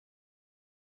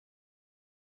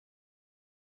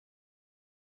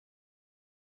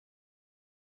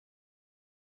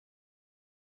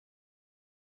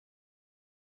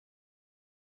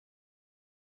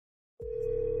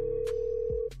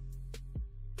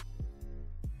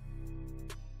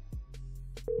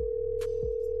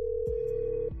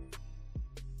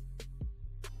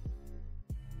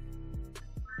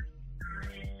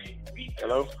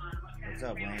Hello? What's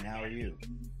up, Wayne? How are you?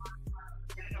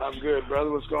 I'm good,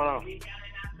 brother. What's going on?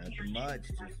 Nothing much.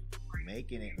 Just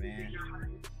making it, man.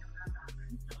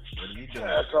 What are you doing?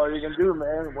 That's all you can do,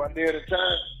 man. One day at a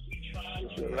time.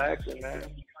 Just relaxing, man.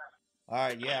 All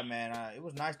right, yeah, man. It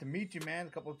was nice to meet you, man. A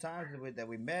couple of times that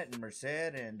we met in Merced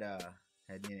and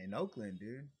in Oakland,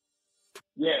 dude.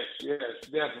 Yes,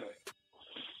 definitely.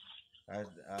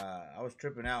 I was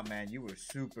tripping out, man. You were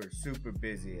super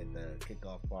busy at the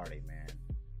kickoff party, man.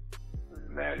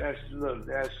 Man,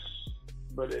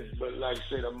 but like I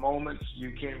say, the moments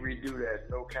you can't redo that.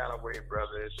 No kind of way,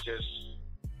 brother. It's just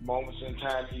moments in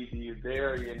time. Either you're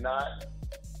there or you're not.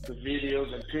 The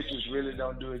videos and pictures really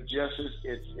don't do it justice.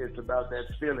 It's about that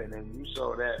feeling, and you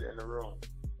saw that in the room.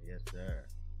 Yes, sir.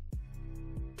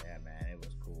 Yeah, man, it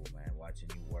was cool, man, watching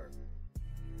you work.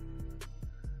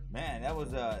 Man, that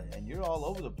was and you're all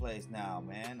over the place now,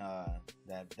 man.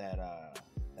 That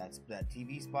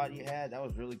TV spot you had, that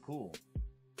was really cool.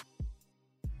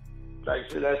 Like I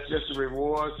said, that's just the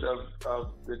rewards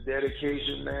of the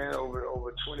dedication, man.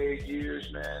 Over 28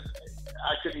 years, man.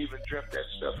 I couldn't even dream that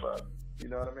stuff up. You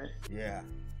know what I mean? Yeah.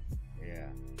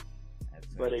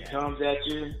 But it comes at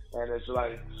you, and it's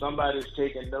like somebody's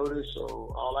taking notice.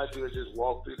 So all I do is just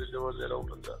walk through the doors that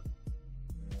opens up.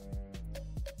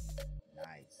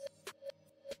 Nice.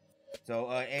 So,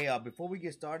 hey, before we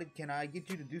get started, can I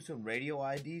get you to do some radio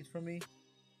IDs for me?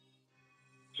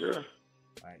 Sure.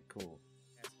 All right, cool.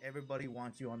 Everybody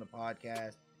wants you on the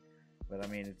podcast, but I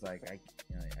mean, it's like I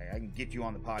can get you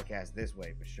on the podcast this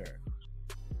way for sure.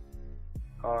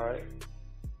 All right.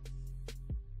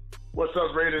 What's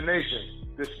up, Raider Nation?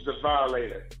 This is the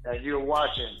Violator, and you're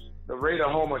watching the Raider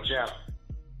Homer channel.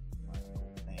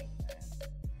 Thanks, man.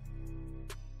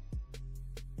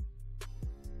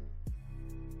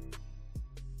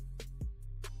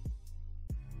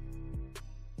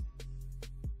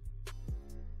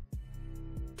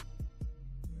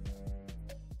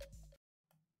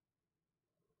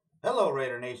 Hello,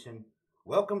 Raider Nation.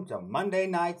 Welcome to Monday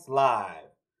Nights Live.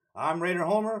 I'm Raider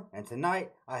Homer, and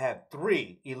tonight I have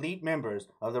 3 elite members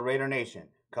of the Raider Nation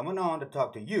coming on to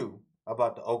talk to you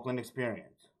about the Oakland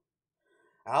experience.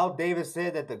 Al Davis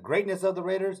said that the greatness of the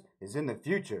Raiders is in the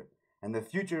future, and the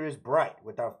future is bright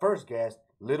with our first guest,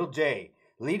 Little J,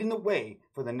 leading the way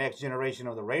for the next generation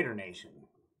of the Raider Nation.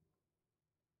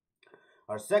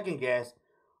 Our second guest,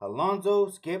 Alonzo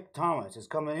Skip Thomas, is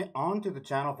coming onto the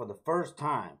channel for the first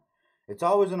time. It's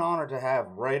always an honor to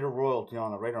have Raider royalty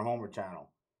on the Raider Homer channel,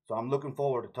 so I'm looking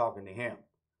forward to talking to him.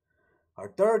 Our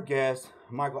third guest,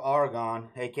 Micheal Aragon,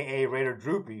 aka Raider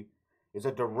Droopy, is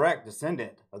a direct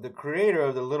descendant of the creator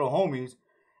of the Little Homies,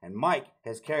 and Mike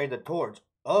has carried the torch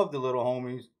of the Little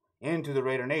Homies into the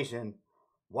Raider Nation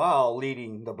while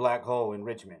leading the Black Hole in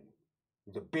Richmond.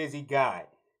 He's a busy guy.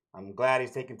 I'm glad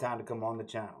he's taking time to come on the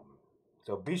channel.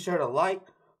 So be sure to like,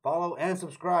 follow, and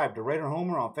subscribe to Raider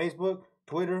Homer on Facebook,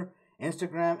 Twitter,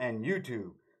 Instagram, and YouTube,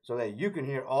 so that you can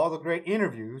hear all the great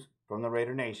interviews from the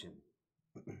Raider Nation.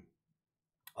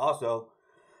 Also,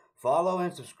 follow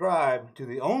and subscribe to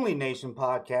the Only Nation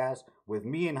podcast with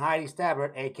me and Heidi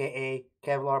Stabbert, aka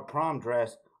Kevlar Prom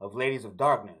Dress of Ladies of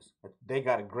Darkness. They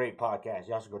got a great podcast.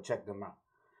 Y'all should go check them out.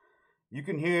 You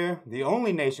can hear the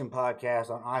Only Nation podcast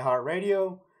on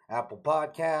iHeartRadio, Apple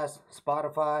Podcasts,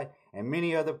 Spotify, and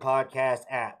many other podcast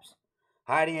apps.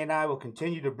 Heidi and I will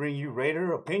continue to bring you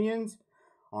Raider opinions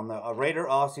on the Raider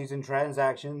off-season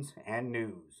transactions and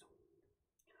news.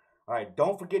 All right,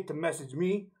 don't forget to message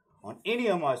me on any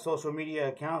of my social media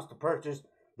accounts to purchase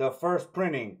the first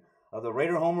printing of the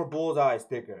Raider Homer Bullseye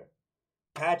sticker.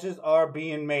 Patches are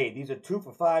being made. These are 2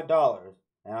 for $5,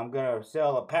 and I'm going to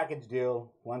sell a package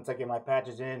deal. Once I get my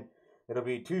patches in, it'll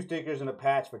be 2 stickers and a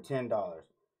patch for $10.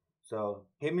 So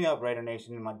hit me up, Raider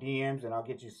Nation, in my DMs, and I'll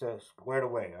get you squared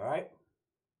away, all right?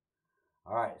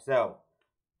 All right, so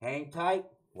hang tight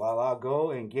while I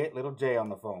go and get Little J on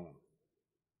the phone.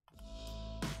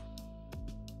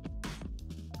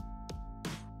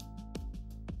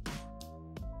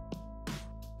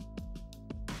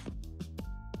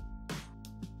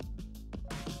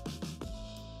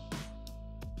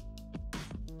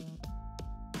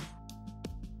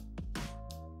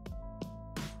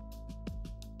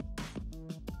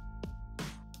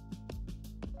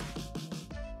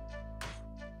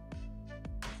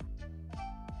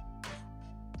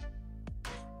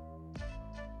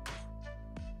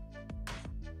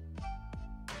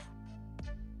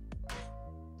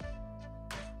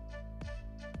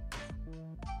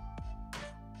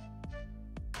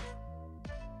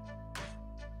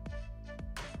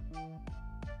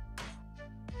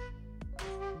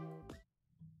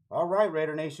 All right,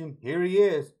 Raider Nation, here he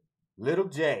is, Little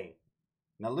J.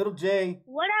 Now, little Jay.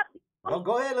 What up?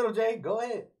 Go ahead, little Jay. Go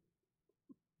ahead.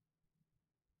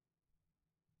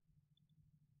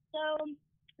 So,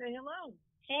 say hello.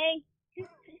 Hey.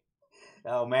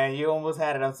 Oh man, you almost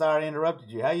had it. I'm sorry I interrupted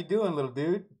you. How you doing, little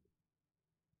dude?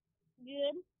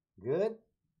 Good. Good?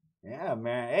 Yeah,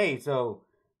 man. Hey, so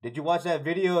did you watch that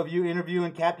video of you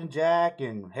interviewing Captain Jack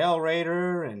and Hell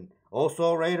Raider and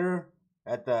Oso Raider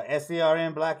at the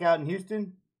SCRN Blackout in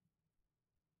Houston?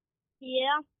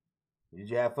 Yeah. Did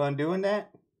you have fun doing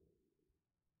that?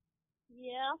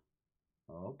 Yeah.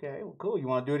 Okay, well, cool. You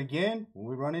want to do it again when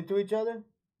we run into each other?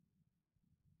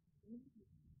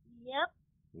 Yep.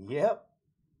 Yep.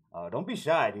 Don't be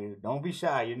shy, dude. Don't be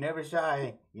shy. You're never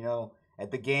shy,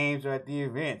 at the games or at the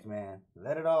events, man.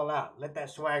 Let it all out. Let that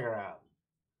swagger out.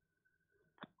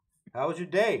 How was your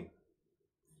day?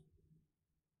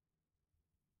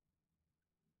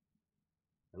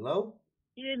 Hello?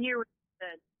 You didn't hear what you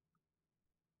said.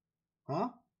 Huh?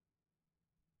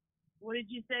 What did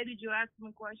you say? Did you ask him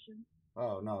a question?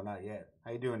 Oh, no, not yet.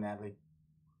 How you doing, Natalie?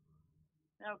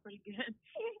 Oh, pretty good.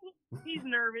 He's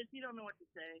nervous. He don't know what to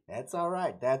say. That's all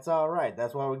right. That's all right.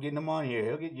 That's why we're getting him on here.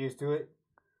 He'll get used to it.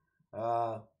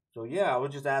 So yeah, I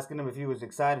was just asking him if he was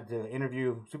excited to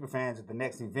interview superfans at the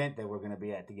next event that we're going to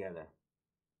be at together.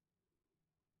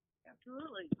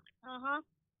 Absolutely. Uh-huh.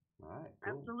 All right,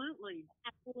 cool. Absolutely.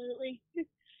 Absolutely.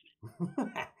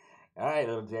 All right,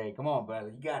 little Jay. Come on, brother.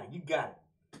 You got it. You got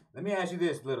it. Let me ask you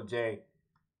this, little Jay.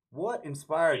 What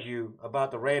inspired you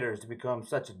about the Raiders to become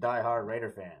such a diehard Raider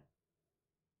fan?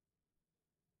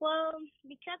 Well,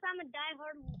 because I'm a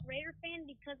diehard Raider fan,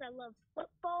 because I love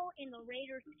football and the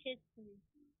Raiders' history.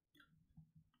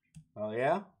 Oh,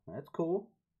 yeah? That's cool.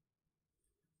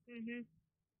 Mhm.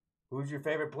 Who's your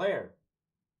favorite player?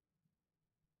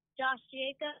 Josh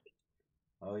Jacobs.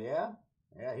 Oh, yeah?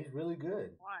 Yeah, he's really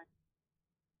good. Why?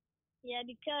 Yeah,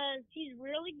 because he's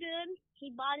really good. He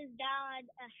bought his dad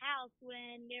a house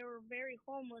when they were very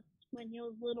homeless when he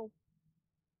was little.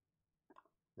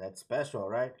 That's special,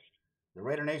 right? The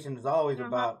Raider Nation is always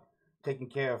about taking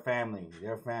care of family,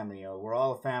 their family. We're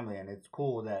all a family, and it's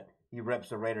cool that he reps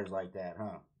the Raiders like that,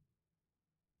 huh?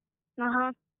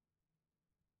 Uh-huh.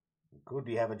 Cool.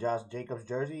 Do you have a Josh Jacobs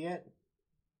jersey yet?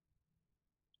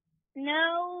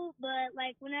 No, but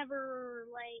whenever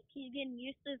he's getting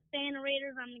used to staying the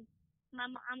Raiders, I'm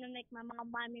gonna make my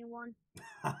mom buy me one.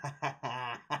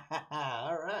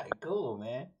 All right, cool,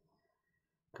 man.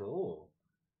 Cool.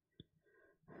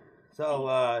 So,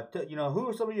 who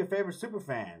are some of your favorite super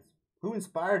fans? Who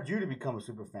inspired you to become a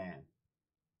super fan?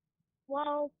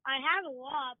 Well, I have a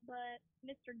lot, but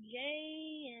Mr.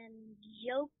 J and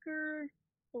Joker,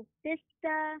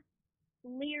 Sofista,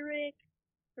 Lyric,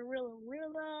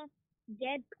 Gorilla,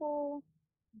 Deadpool,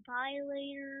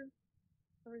 Violator,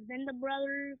 Rosenda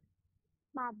Brothers,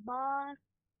 my boss,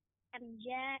 Captain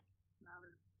Jack,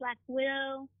 Black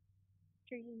Widow,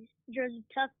 Jersey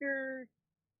Tucker,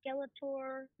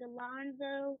 Skeletor,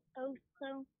 Alonzo,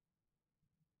 Oso,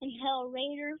 and Hell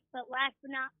Raider, but last but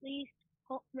not least,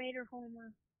 Raider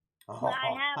Homer. Oh. But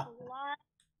I have a lot.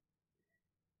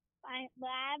 I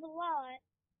have a lot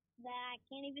that I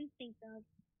can't even think of.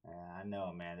 Yeah, I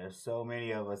know, man. There's so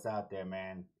many of us out there,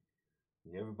 man.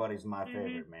 Everybody's my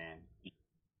favorite, man.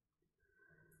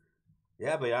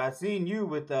 Yeah, but I seen you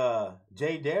with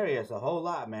Jay Darius a whole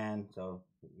lot, man. So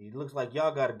it looks like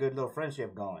y'all got a good little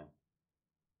friendship going.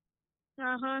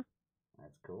 Uh-huh.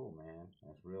 That's cool, man.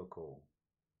 That's real cool.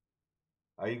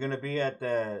 Are you gonna be at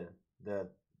the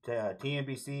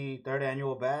TNBC third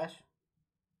annual bash?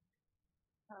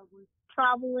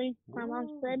 Probably. My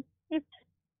mom said.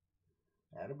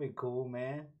 That'll be cool,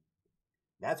 man.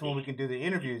 That's when we can do the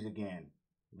interviews again.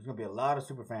 There's gonna be a lot of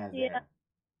super fans there.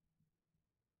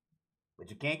 But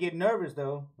you can't get nervous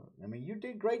though. I mean, you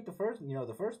did great the first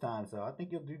time, so I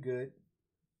think you'll do good.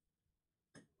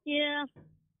 Yeah.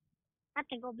 I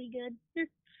think I'll be good.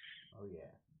 Oh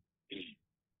yeah.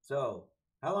 So,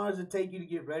 how long does it take you to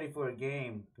get ready for a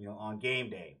game, on game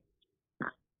day?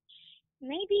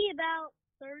 Maybe about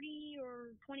 30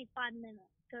 or 25 minutes.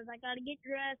 Because I got to get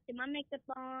dressed, get my makeup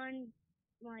on,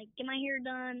 get my hair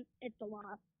done. It's a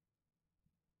lot.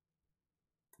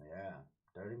 Yeah,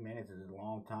 30 minutes is a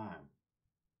long time.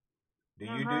 Do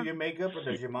you do your makeup or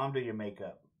does your mom do your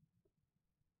makeup?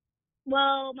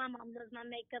 Well, my mom does my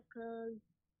makeup because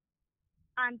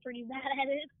I'm pretty bad at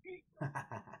it.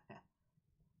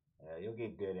 Yeah, you'll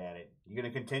get good at it. You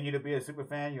gonna continue to be a super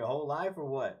fan your whole life or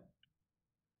what?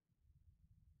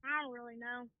 I don't really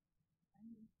know.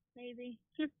 Maybe.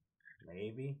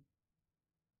 Maybe.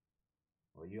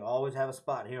 Well, you always have a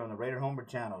spot here on the Raider Homer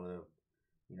channel to,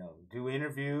 do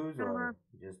interviews Uh-huh. or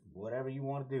just whatever you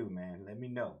want to do, man. Let me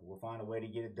know. We'll find a way to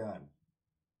get it done.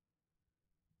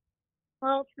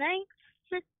 Well, thanks.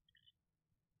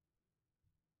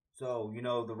 So,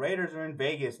 the Raiders are in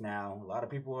Vegas now. A lot of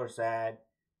people are sad.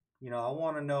 I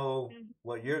want to know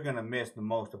what you're going to miss the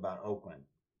most about Oakland.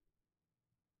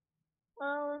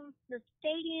 The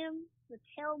stadium, the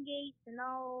tailgates, and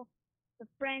all the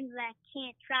friends that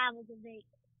can't travel to Vegas.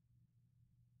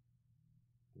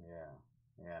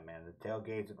 Yeah, man. The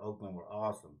tailgates in Oakland were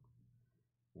awesome.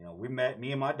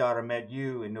 Me and my daughter met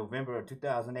you in November of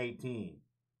 2018.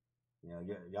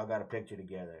 Y'all got a picture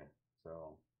together.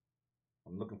 So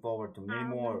I'm looking forward to many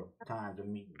more times of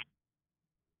meeting.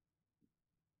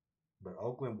 But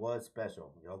Oakland was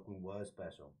special. Oakland was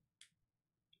special.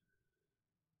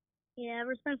 Yeah,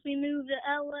 ever since we moved to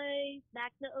LA,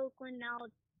 back to Oakland, now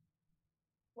it's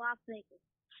Las Vegas.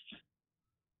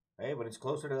 Hey, but it's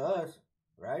closer to us,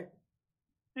 right?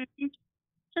 Mm-hmm.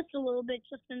 Just a little bit,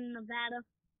 just in Nevada.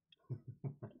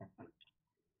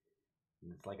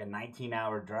 It's like a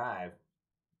 19-hour drive.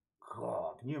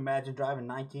 God, can you imagine driving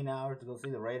 19 hours to go see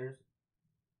the Raiders?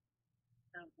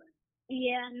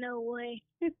 Yeah, no way.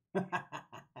 You'd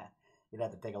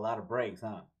have to take a lot of breaks,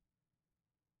 huh?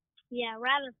 Yeah,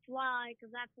 rather fly,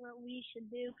 because that's what we should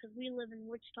do, because we live in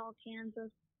Wichita,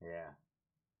 Kansas. Yeah.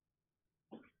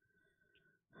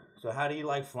 So how do you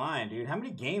like flying, dude? How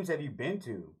many games have you been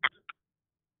to?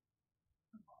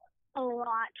 A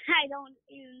lot. I don't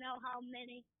even know how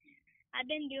many. I've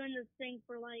been doing this thing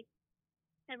for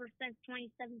ever since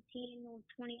 2017 or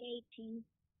 2018.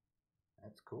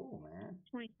 That's cool, man.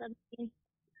 2017.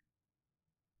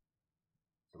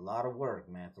 It's a lot of work,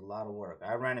 man. It's a lot of work.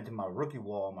 I ran into my rookie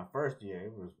wall my first year.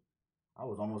 I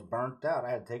was almost burnt out. I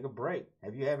had to take a break.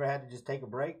 Have you ever had to just take a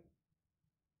break?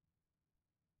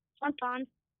 Sometimes.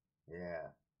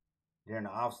 Yeah. During the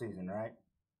off season, right?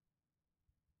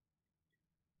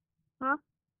 Huh?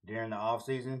 During the off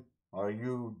season? Or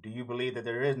do you believe that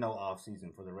there is no off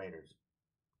season for the Raiders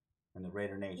and the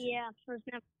Raider Nation? Yeah, for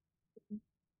example,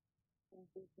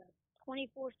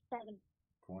 24/7.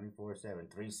 24/7,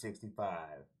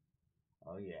 365.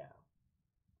 Oh yeah.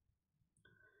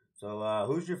 So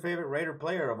who's your favorite Raider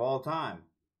player of all time?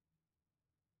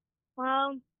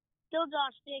 Still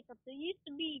Josh Jacobs. It used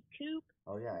to be Coop.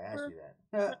 Oh yeah, I asked you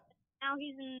that. Now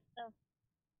he's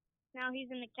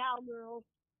in the Cowgirls.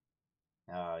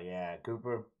 Oh yeah,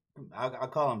 Cooper. I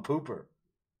call him Pooper.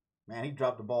 Man, he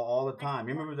dropped the ball all the time.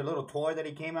 You remember the little toy that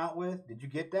he came out with? Did you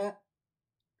get that?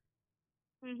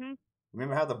 Mhm.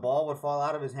 Remember how the ball would fall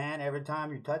out of his hand every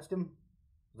time you touched him?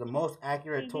 The most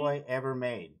accurate toy ever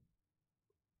made.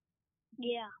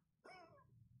 Yeah.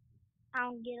 I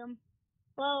don't get him.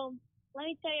 Well, let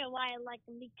me tell you why I like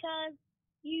him. Because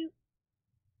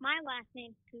my last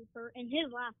name's Cooper, and his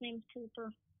last name's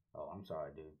Cooper. Oh, I'm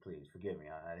sorry, dude. Please forgive me.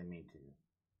 I didn't mean to,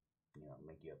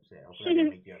 make you upset. Hopefully, I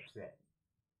didn't make you upset.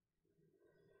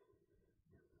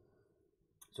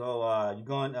 So, you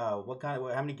going? How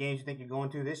many games you think you're going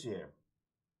to this year?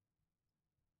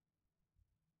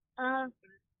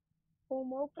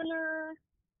 Home opener,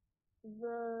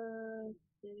 the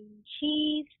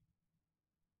Chiefs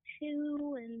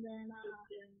 2, and then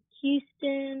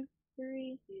Houston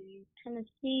 3,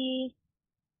 Tennessee,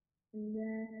 and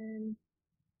then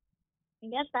I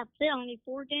guess that's it. Only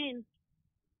 4 games.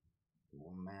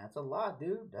 Well, man, that's a lot,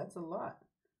 dude. That's a lot.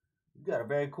 You got a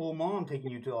very cool mom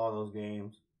taking you to all those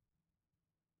games.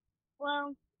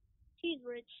 Well, she's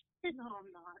rich. No,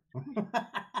 I'm not.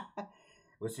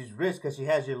 Well, she's rich because she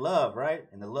has your love, right?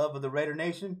 And the love of the Raider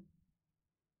Nation.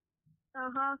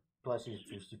 Uh-huh. Plus,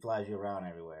 she flies you around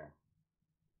everywhere.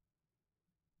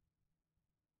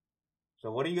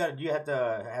 So, what do you got to do? You have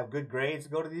to have good grades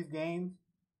to go to these games?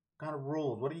 What kind of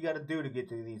rules? What do you got to do to get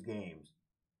to these games?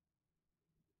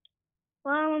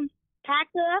 Pack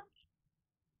up,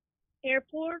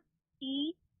 airport,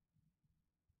 eat,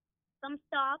 some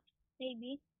stops,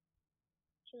 maybe.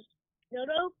 Just go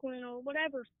to Oakland or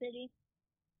whatever city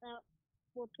that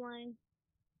we're playing.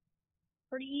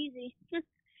 Pretty easy.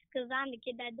 Because I'm the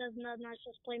kid that does nothing. I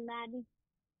just play Madden.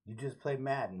 You just play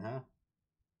Madden, huh?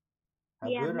 How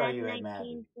yeah, good Madden are you 19. at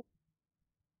Madden?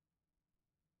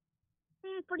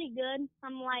 Pretty good.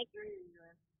 I'm like,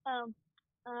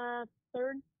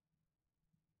 third.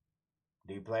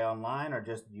 Do you play online or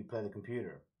just do you play the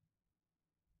computer?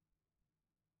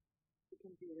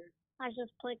 Computer. I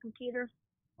just play computer.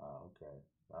 Oh, okay.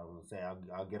 I was gonna say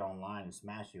I'll get online and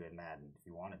smash you in Madden if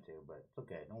you wanted to, but it's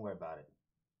okay. Don't worry about it.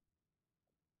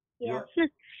 Yeah.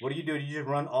 What do? Do you just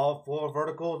run all 4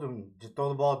 verticals and just throw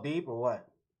the ball deep, or what?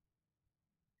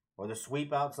 Or the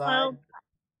sweep outside?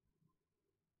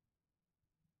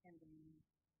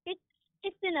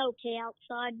 It's been okay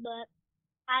outside, but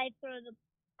I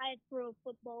throw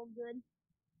football good.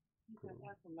 You can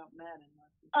ask him about Madden.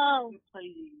 Oh. What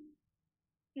play do you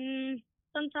use?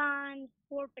 Sometimes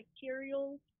 4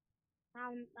 factorials. I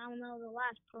don't know the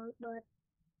last part, but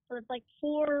so it's like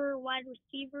 4 wide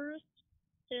receivers.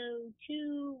 So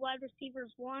 2 wide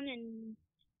receivers 1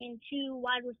 and 2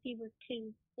 wide receivers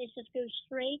 2. They just go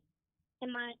straight,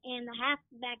 and the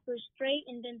halfback goes straight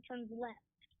and then turns left.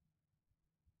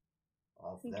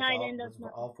 That's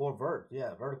all 4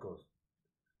 verticals.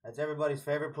 That's everybody's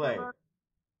favorite play.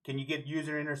 Can you get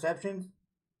user interceptions?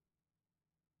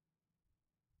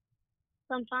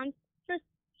 Sometimes.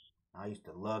 I used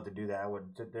to love to do that. I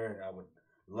would sit there and I would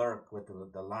lurk with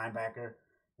the linebacker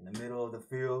in the middle of the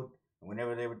field. And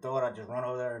whenever they would throw it, I'd just run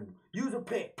over there and use a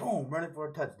pick. Boom, run it for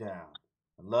a touchdown.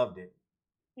 I loved it.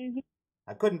 Mm-hmm.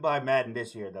 I couldn't buy Madden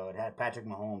this year, though. It had Patrick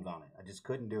Mahomes on it. I just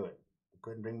couldn't do it. I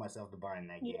couldn't bring myself to buying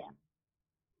that game.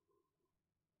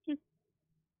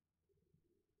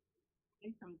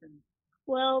 Say something.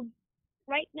 Well,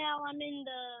 right now I'm in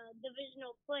the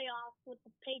divisional playoff with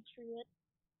the Patriots.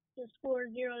 The score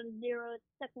 0-0. It's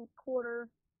second quarter,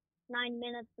 9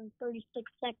 minutes and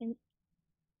 36 seconds.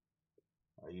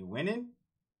 Are you winning?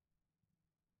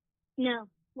 No,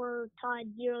 we're tied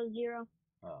 0-0.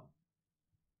 Oh,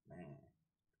 man.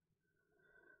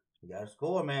 You gotta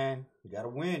score, man. You gotta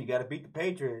win. You gotta beat the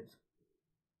Patriots.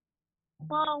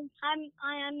 Well, I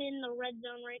am in the red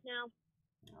zone right now.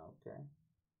 Okay.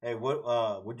 Hey,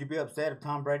 what would you be upset if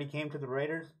Tom Brady came to the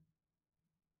Raiders?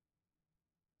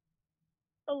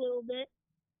 A little bit.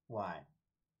 Why?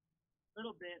 A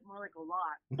little bit, more like a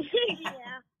lot.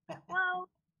 Yeah. Well,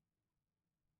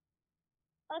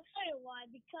 I'll tell you why.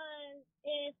 Because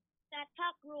if that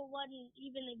top rule wasn't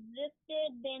even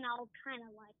existed, then I'll kind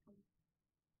of like him.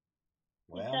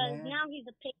 Well, because man. now he's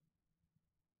a Patriot,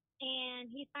 and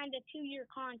he signed a 2-year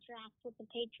contract with the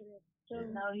Patriots. So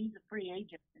No, he's a free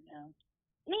agent right now.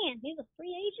 Man, he's a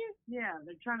free agent? Yeah,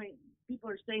 people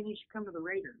are saying he should come to the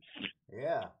Raiders.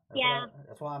 Yeah.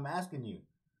 That's why I'm asking you.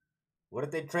 What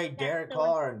if they trade Derek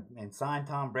Carr and sign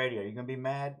Tom Brady? Are you going to be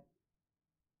mad?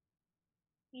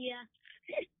 Yeah.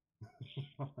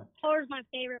 Carr's my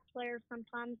favorite player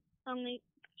sometimes. Only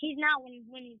he's not when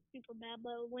he's super bad,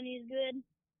 but when he's good,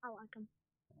 I like him.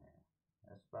 Yeah,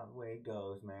 that's about the way it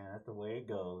goes, man. That's the way it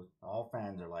goes. All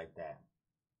fans are like that.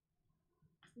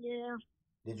 Yeah.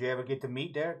 Did you ever get to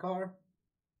meet Derek Carr?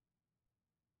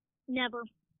 Never.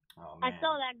 Oh, man. I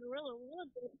saw that gorilla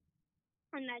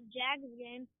in that Jags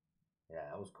game. Yeah,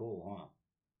 that was cool,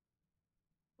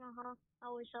 huh? Uh-huh.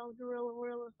 I wish I was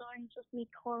gorilla so I can just meet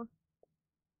Carr.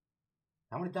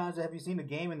 How many times have you seen a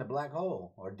game in the black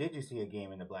hole? Or did you see a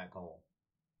game in the black hole?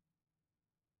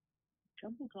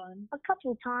 A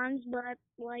couple times, but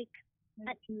like...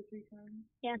 Maybe 2 or 3 times?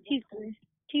 Yeah,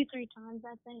 2-3 times,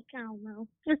 I think. I don't know.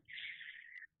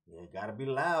 Yeah, gotta be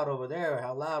loud over there.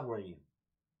 How loud were you?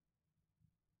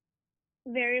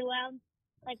 Very loud.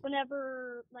 Like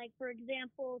whenever, like for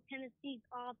example, Tennessee's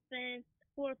offense,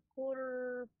 fourth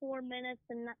quarter, 4 minutes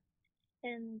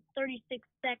and 36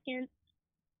 seconds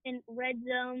in red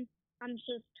zone, I'm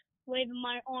just waving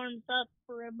my arms up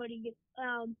for everybody to get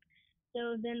loud.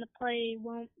 So then the play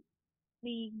won't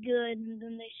be good, and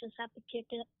then they just have to kick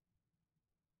it.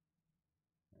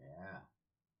 Yeah.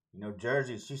 You know,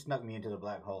 Jersey, she snuck me into the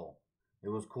black hole. It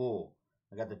was cool.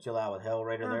 I got to chill out with Hell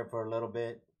Raider there for a little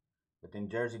bit. But then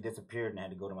Jersey disappeared and I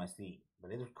had to go to my seat.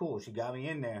 But it was cool. She got me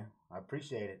in there. I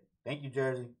appreciate it. Thank you,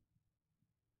 Jersey.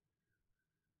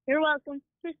 You're welcome.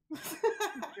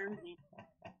 Jersey.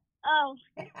 Oh.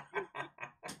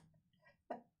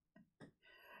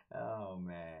 Oh,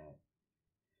 man.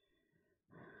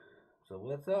 So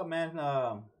what's up, man?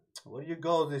 What are your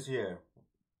goals this year?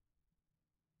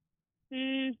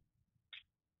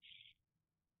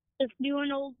 Just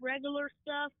doing old regular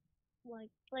stuff, like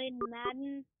playing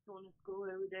Madden. Going to school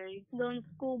every day. Going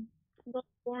to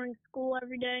boring school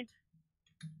every day.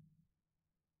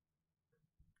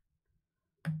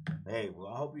 Hey, well,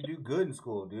 I hope you do good in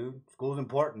school, dude. School's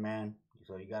important, man.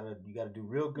 So you gotta do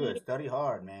real good. Yeah. Study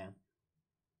hard, man.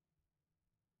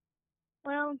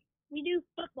 Well, we do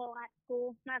football at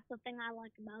school. That's the thing I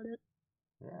like about it.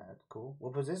 Yeah, that's cool.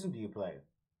 What position do you play?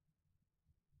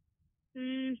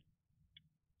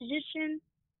 Position,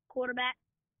 quarterback.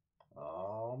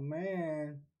 Oh,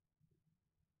 man.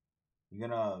 You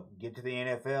gonna get to the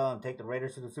NFL and take the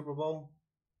Raiders to the Super Bowl?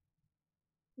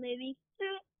 Maybe.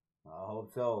 I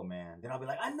hope so, man. Then I'll be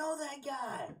like, I know that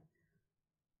guy.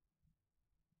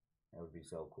 That would be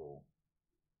so cool.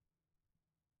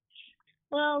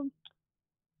 Well,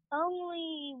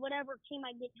 only whatever team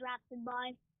I get drafted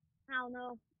by. I don't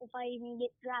know if I even get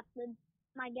drafted.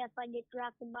 I guess I get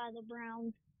drafted by the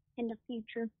Browns in the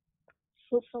future.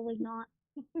 Hopefully not.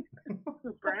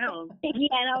 The Browns. Yeah,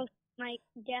 that was my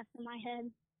guess in my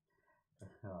head.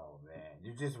 Oh man,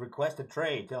 you just request a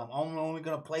trade. Tell them I'm only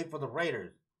gonna play for the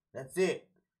Raiders. That's it.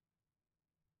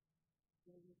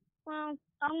 Well,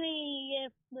 only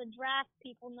if the draft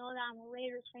people know that I'm a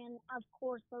Raiders fan. Of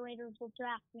course, the Raiders will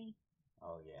draft me.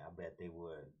 Oh yeah, I bet they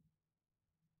would.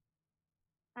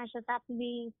 I just have to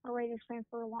be a Raiders fan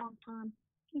for a long time.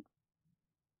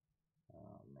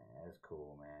 Oh man, that's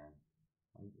cool, man.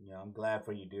 I'm glad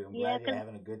for you, dude. I'm Yeah, glad you're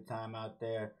having a good time out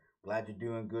there. Glad you're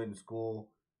doing good in school.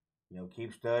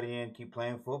 Keep studying, keep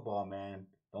playing football, man.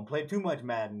 Don't play too much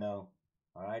Madden, though.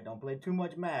 All right, don't play too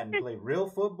much Madden. Play real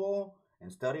football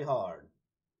and study hard.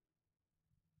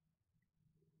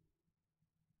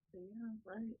 Yeah,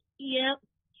 right. Yep.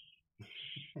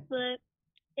 But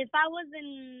if I was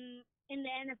in the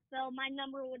NFL, my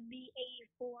number would be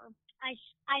 84.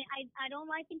 I don't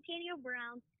like Antonio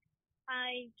Brown.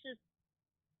 I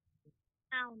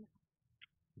don't know.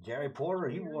 Jerry Porter,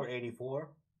 he wore 84.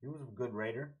 He was a good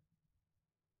Raider.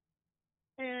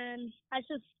 And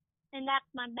that's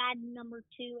my bad number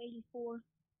too, 84.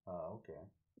 Oh, okay.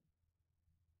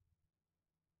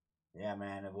 Yeah,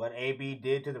 man. What AB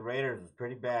did to the Raiders was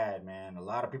pretty bad, man. A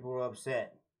lot of people were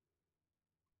upset.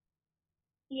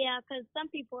 Yeah, because some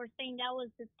people are saying that was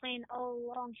his plan all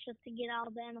along, just to get out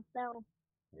of the NFL.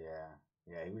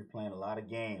 Yeah, he was playing a lot of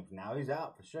games. Now he's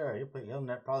out for sure. He'll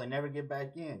probably never get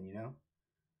back in,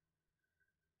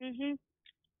 Mhm.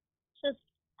 Just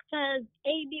because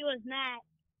AB was mad,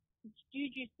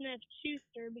 Juju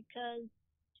Smith-Schuster, because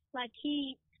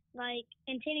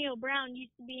Antonio Brown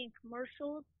used to be in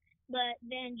commercials, but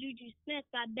then Juju Smith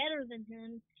got better than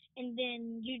him, and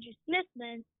then Juju Smith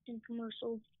went in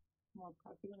commercials. More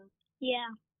popular.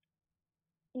 Yeah.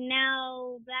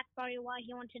 Now that's probably why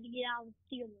he wanted to get out of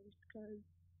the Steelers, because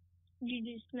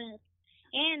Juju Smith.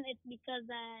 And it's because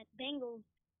that Bengals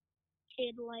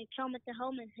kid, helmet to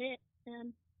helmet hit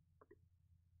him.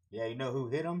 Yeah, you know who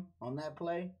hit him on that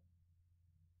play?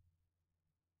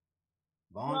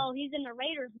 Well, he's in the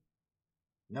Raiders.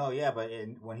 No, yeah, but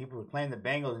when he was playing the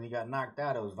Bengals and he got knocked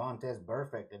out, it was Vontaze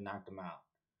Burfict that knocked him out,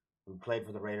 who played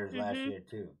for the Raiders last year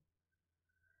too.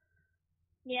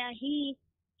 Yeah, he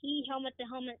helmet to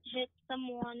helmet hit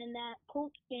someone in that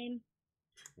Colts game.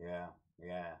 Yeah,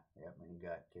 and he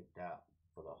got kicked out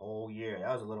for the whole year.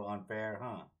 That was a little unfair,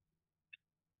 huh?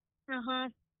 Uh-huh.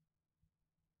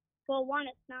 Well, one,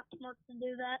 it's not smart to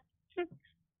do that.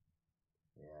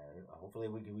 Yeah, hopefully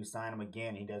we can re-sign him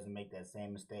again. He doesn't make that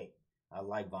same mistake. I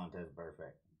like Vontaze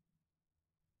Burfict.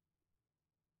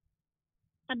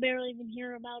 I barely even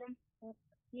hear about him. But,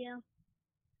 yeah.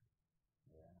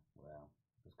 Yeah, well,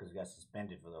 it's because he got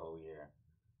suspended for the whole year.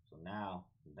 So now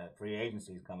that free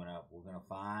agency is coming up, we're going to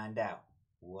find out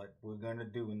what we're going to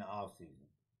do in the offseason.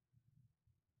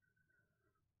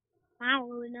 I don't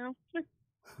really know.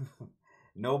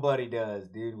 Nobody does,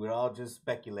 dude. We're all just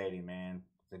speculating, man.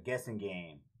 It's a guessing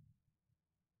game.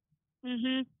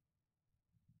 Mhm.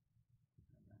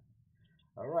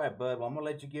 All right, bud. Well, I'm going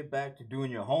to let you get back to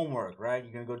doing your homework, right?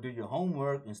 You're going to go do your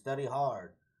homework and study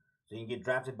hard so you can get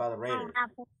drafted by the Raiders.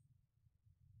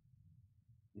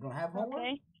 You don't have homework?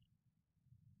 Okay.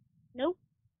 Nope.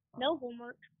 No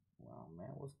homework. Well, man,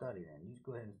 we'll study then. You just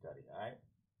go ahead and study, all right?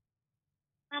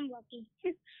 I'm lucky.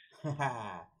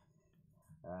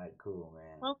 All right, cool,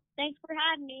 man. Well, thanks for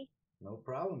having me. No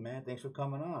problem, man. Thanks for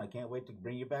coming on. I can't wait to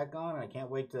bring you back on. I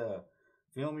can't wait to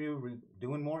film you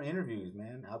doing more interviews,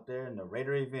 man, out there in the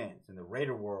Raider events, in the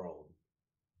Raider world.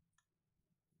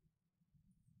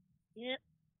 Yep.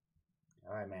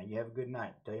 All right, man. You have a good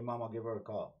night. Tell your mom I'll give her a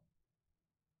call.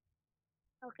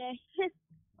 Okay.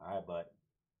 All right, bud.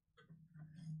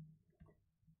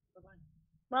 Bye-bye.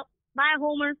 Well, bye,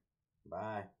 Homer.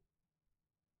 Bye.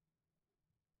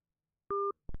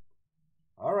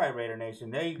 All right, Raider Nation.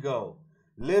 There you go.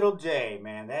 Little J,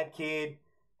 man. That kid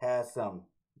has some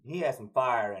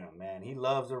fire in him, man. He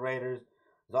loves the Raiders.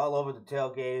 He's all over the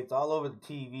tailgates, all over the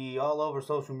TV, all over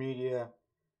social media.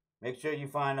 Make sure you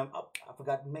find him. Oh, I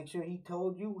forgot to make sure he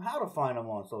told you how to find him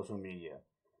on social media.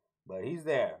 But he's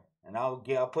there. And I'll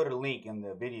put a link in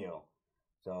the video.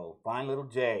 So find Little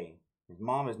J. His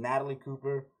mom is Natalie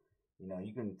Cooper.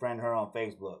 You can friend her on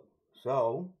Facebook.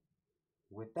 So,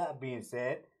 with that being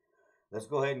said, let's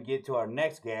go ahead and get to our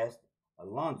next guest,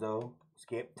 Alonzo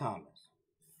Skip Thomas.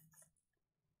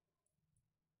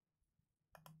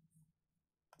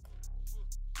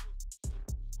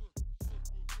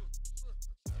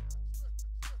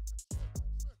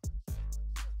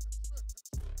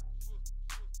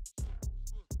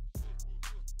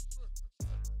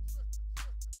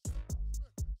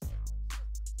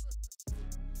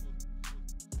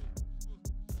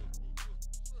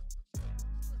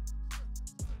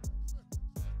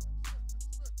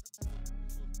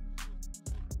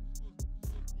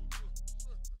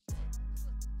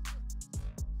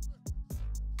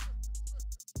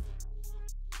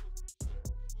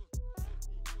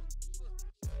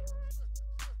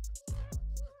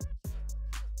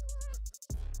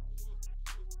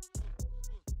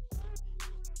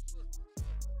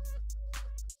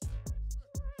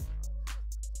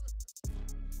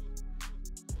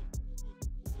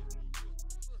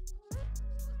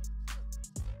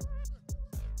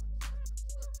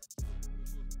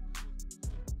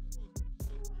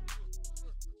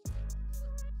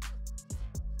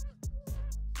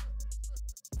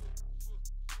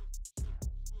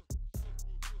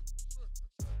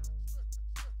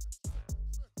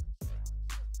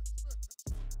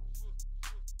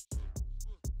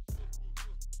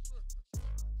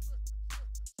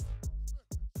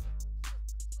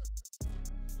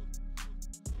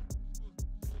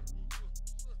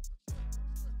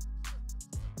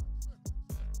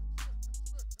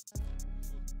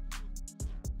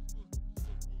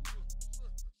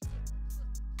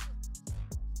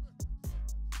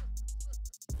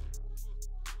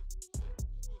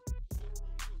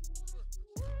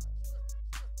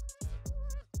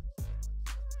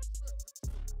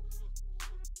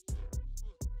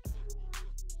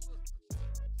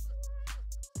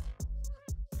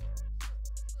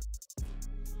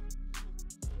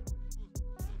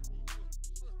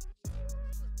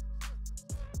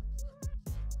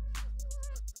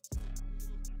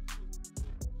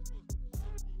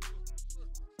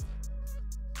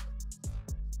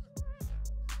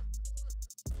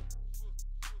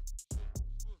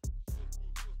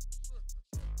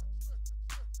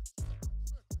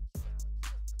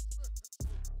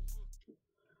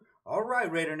 All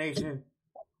right, Raider Nation.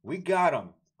 We got him.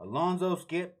 Alonzo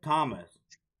Skip Thomas.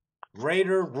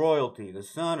 Raider royalty, the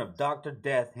son of Dr.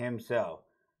 Death himself.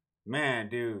 Man,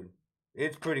 dude,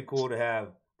 it's pretty cool to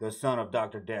have the son of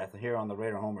Dr. Death here on the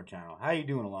Raider Homer channel. How you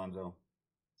doing, Alonzo?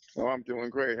 Oh, I'm doing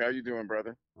great. How you doing,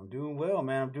 brother? I'm doing well,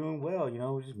 man. I'm doing well. You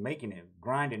know, just making it,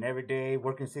 grinding every day,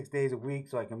 working 6 days a week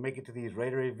so I can make it to these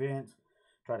Raider events.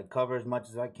 Try to cover as much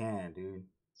as I can, dude.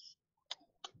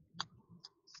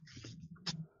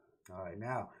 All right,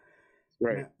 now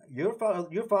Great. your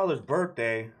father's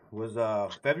birthday was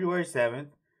February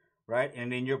 7th, right?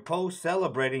 And in your post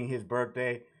celebrating his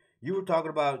birthday, you were talking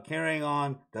about carrying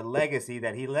on the legacy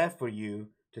that he left for you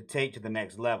to take to the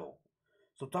next level.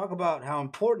 So talk about how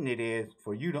important it is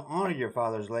for you to honor your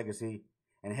father's legacy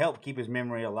and help keep his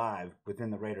memory alive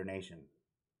within the Raider Nation.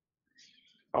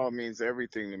 Oh, it means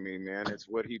everything to me, man. It's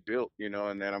what he built,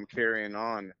 and that I'm carrying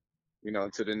on,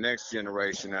 to the next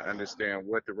generation. I understand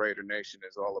what the Raider Nation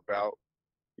is all about,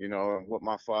 what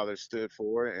my father stood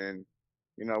for, and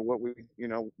what we,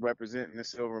 represent in the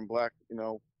silver and black,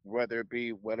 whether it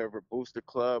be whatever booster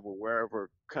club or wherever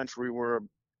country we're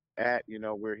at,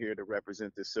 we're here to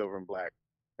represent the silver and black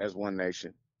as one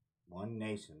nation. One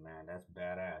nation, man. That's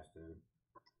badass, dude.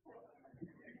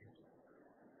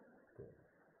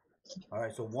 All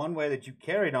right. So one way that you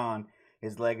carried on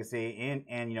his legacy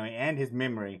and his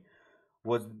memory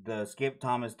was the Skip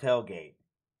Thomas tailgate.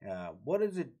 What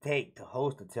does it take to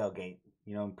host a tailgate?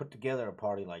 And put together a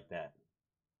party like that.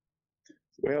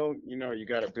 Well, you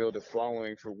got to build a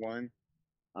following for one.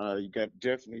 You got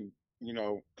definitely,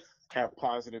 have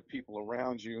positive people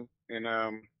around you, and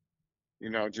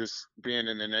just being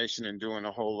in the nation and doing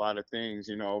a whole lot of things,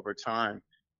 over time.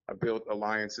 I built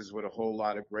alliances with a whole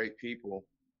lot of great people,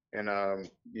 and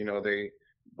they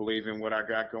believe in what I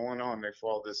got going on. They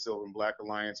follow the Silver and Black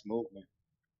Alliance movement,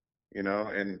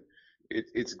 and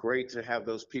it's great to have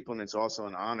those people, and it's also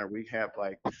an honor. We have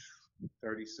like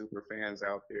 30 super fans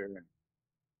out there,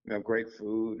 and great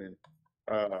food, and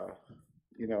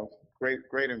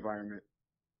great environment.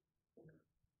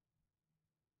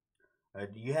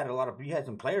 You had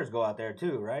some players go out there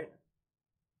too, right?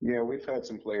 Yeah, we've had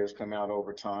some players come out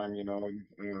over time, and, a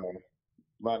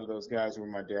lot of those guys were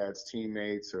my dad's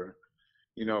teammates or,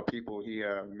 people he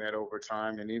met over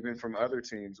time. And even from other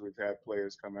teams, we've had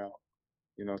players come out,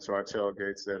 to our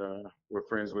tailgates that were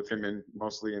friends with him and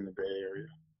mostly in the Bay Area.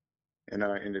 And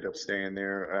ended up staying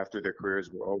there after their careers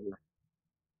were over.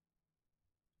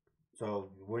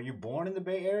 So were you born in the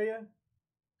Bay Area?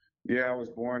 Yeah, I was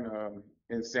born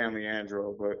in San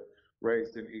Leandro, but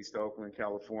raised in East Oakland,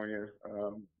 California,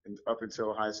 and up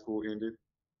until high school ended.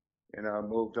 And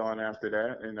moved on after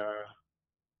that. And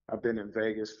I've been in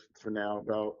Vegas for now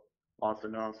about off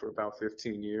and on for about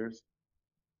 15 years.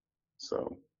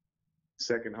 So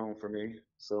second home for me.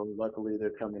 So luckily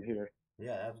they're coming here.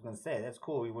 Yeah, I was gonna say that's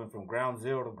cool. You went from ground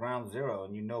zero to ground zero,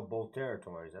 and you know both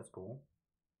territories. That's cool.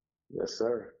 Yes,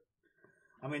 sir.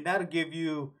 I mean, that'll give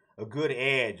you a good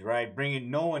edge, right?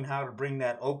 Knowing how to bring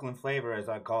that Oakland flavor, as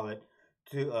I call it,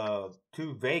 to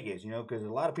Vegas. Because a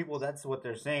lot of people, that's what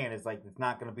they're saying. It's like it's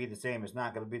not going to be the same. It's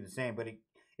not going to be the same, but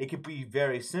it could be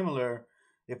very similar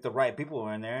if the right people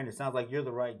are in there. And it sounds like you're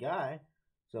the right guy.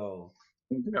 So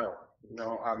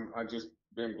I just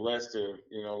been blessed to,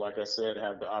 like I said,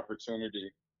 have the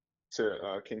opportunity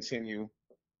to continue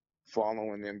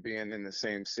following them, being in the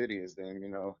same city as them.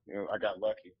 I got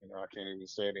lucky. I can't even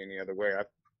say it any other way.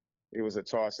 It was a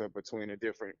toss up between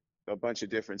a bunch of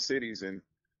different cities, and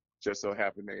just so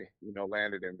happened they,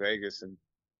 landed in Vegas. And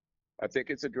I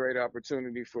think it's a great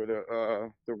opportunity for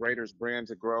the Raiders brand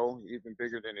to grow even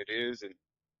bigger than it is, and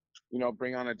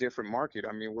bring on a different market.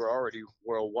 I mean, we're already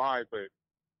worldwide, but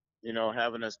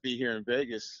having us be here in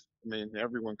Vegas, I mean,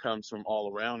 everyone comes from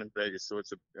all around in Vegas, so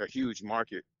it's a huge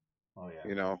market. Oh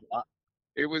yeah.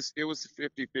 It was a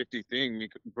 50-50 thing. Me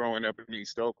growing up in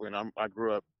East Oakland, I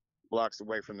grew up blocks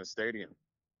away from the stadium,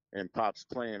 and Pop's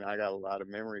playing. I got a lot of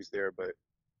memories there, but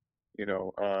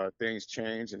things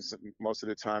change, and most of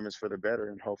the time it's for the better.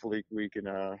 And hopefully we can,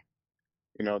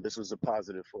 this was a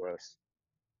positive for us.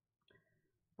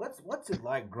 What's it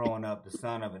like growing up the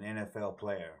son of an NFL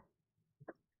player?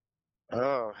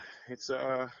 Oh, it's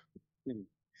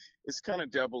kind of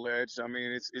double edged. I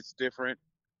mean, it's different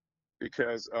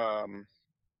because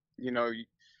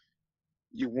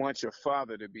you want your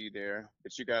father to be there,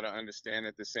 but you got to understand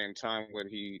at the same time what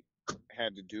he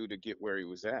had to do to get where he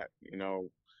was at.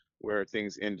 Where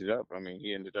things ended up. I mean,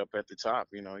 he ended up at the top.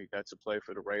 He got to play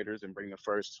for the Raiders and bring the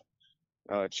first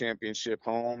championship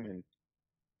home, and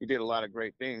he did a lot of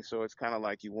great things. So it's kind of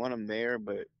like you want him there,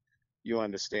 but you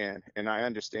understand, and I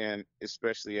understand,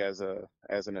 especially as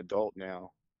an adult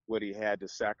now, what he had to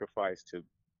sacrifice to,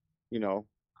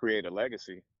 create a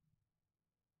legacy.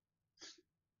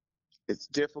 It's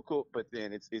difficult, but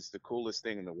then it's the coolest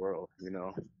thing in the world.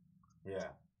 Yeah.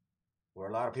 Were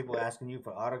a lot of people asking you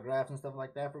for autographs and stuff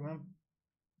like that from him?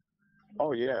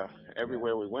 Oh yeah,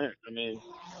 everywhere we went. I mean,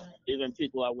 even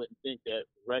people I wouldn't think that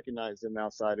recognized him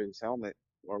outside of his helmet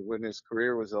or when his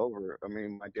career was over. I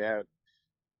mean, my dad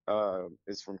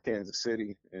is from Kansas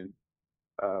City, and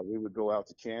we would go out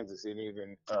to Kansas, and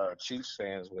even Chiefs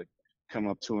fans would come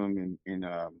up to him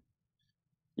and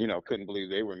couldn't believe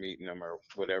they were meeting him or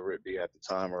whatever it be at the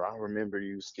time. Or I remember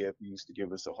you, Skip, you used to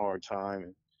give us a hard time,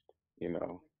 and you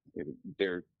know,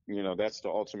 they're that's the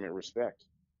ultimate respect.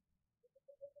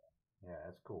 Yeah,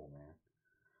 that's cool, man.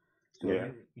 So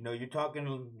Yeah.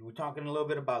 we're talking a little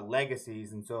bit about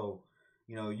legacies, and so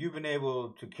you've been able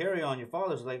to carry on your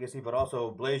father's legacy, but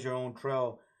also blaze your own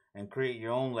trail and create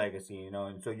your own legacy.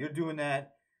 And so you're doing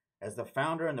that as the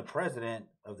founder and the president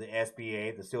of the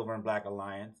SBA, the Silver and Black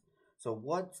Alliance. So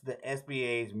what's the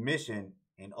SBA's mission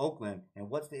in Oakland, and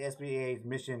what's the SBA's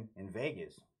mission in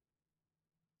Vegas?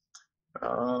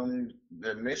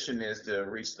 The mission is to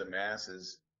reach the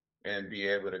masses and be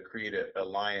able to create an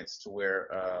alliance to where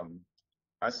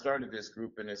I started this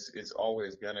group, and it's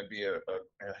always going to be a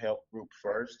help group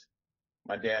first.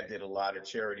 My dad did a lot of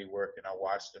charity work, and I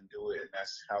watched him do it, and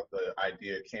that's how the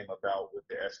idea came about with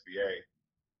the SBA.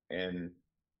 And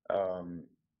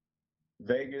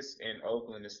Vegas and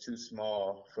Oakland is too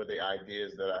small for the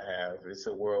ideas that I have. It's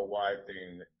a worldwide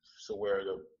thing, so where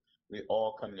we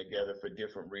all come together for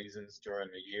different reasons during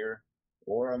the year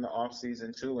or on the off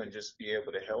season too, and just be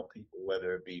able to help people,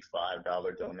 whether it be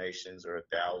 $5 donations or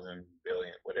 1,000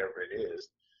 billion, whatever it is.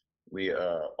 We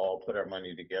all put our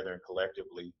money together, and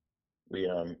collectively we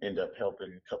end up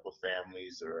helping a couple of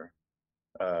families or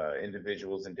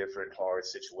individuals in different hard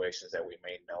situations that we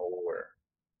may know, or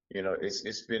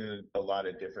it's been a lot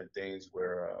of different things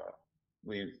where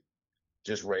we've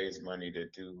just raised money to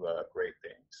do great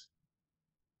things.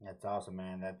 That's awesome,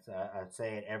 man. That's I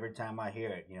say it every time I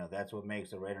hear it. That's what makes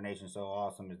the Raider Nation so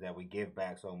awesome, is that we give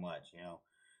back so much.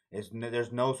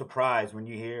 There's no surprise when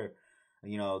you hear,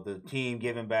 the team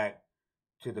giving back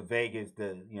to the Vegas,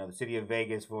 the city of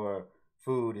Vegas for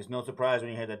food. It's no surprise when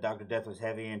you hear that Dr. Death was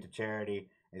heavy into charity.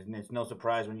 It's no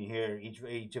surprise when you hear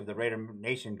each of the Raider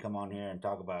Nation come on here and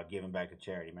talk about giving back to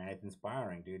charity, man. It's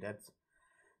inspiring, dude. That's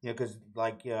because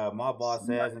like my boss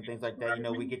says and things like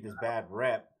that. We get this bad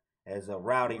rep as a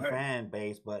rowdy fan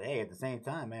base, but hey, at the same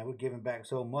time, man, we're giving back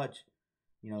so much.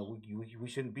 We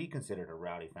shouldn't be considered a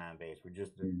rowdy fan base. We're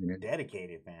just a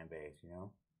dedicated fan base.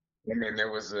 I mean, there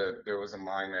was a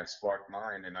mind that sparked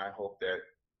mine, and I hope that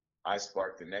I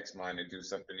spark the next mind to do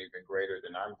something even greater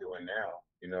than I'm doing now.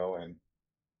 And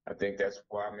I think that's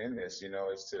why I'm in this.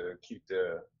 Is to keep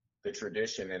the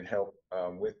tradition and help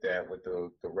with that, with the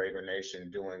Raider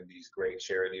Nation doing these great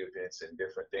charity events and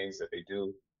different things that they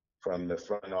do, from the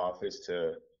front office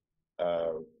to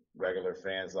regular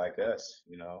fans like us.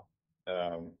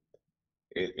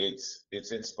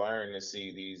 It's inspiring to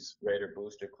see these Raider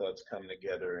booster clubs come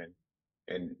together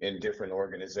and in different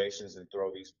organizations and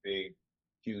throw these big,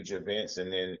 huge events,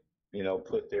 and then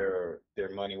put their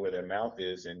money where their mouth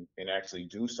is and actually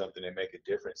do something and make a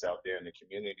difference out there in the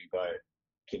community by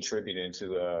contributing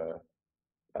to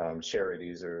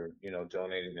charities, or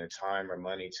donating their time or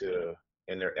money to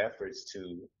in their efforts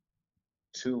to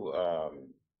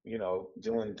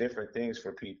doing different things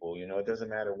for people. It doesn't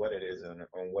matter what it is and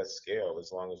on what scale,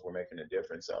 as long as we're making a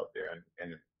difference out there.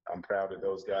 And I'm proud of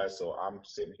those guys. So I'm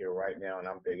sitting here right now and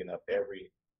I'm bigging up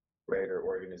every Raider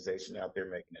organization out there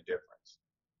making a difference.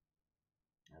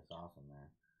 That's awesome,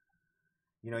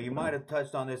 man. You might have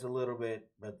touched on this a little bit,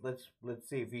 but let's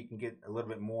see if we can get a little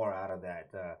bit more out of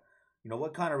that.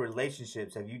 What kind of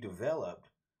relationships have you developed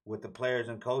with the players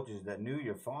and coaches that knew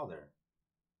your father?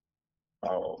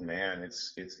 Oh man,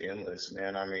 it's endless,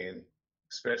 man. I mean,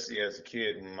 especially as a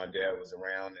kid when my dad was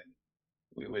around and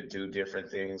we would do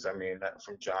different things. I mean,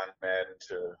 from John Madden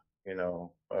to,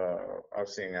 I've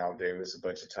seen Al Davis a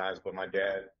bunch of times, but my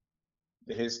dad,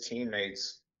 his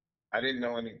teammates, I didn't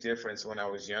know any difference when I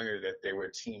was younger that they were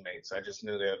teammates. I just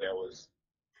knew that was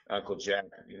Uncle Jack,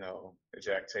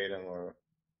 Jack Tatum or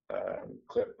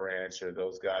Cliff Branch or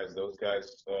those guys,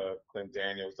 Clint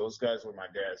Daniels, those guys were my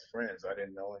dad's friends. I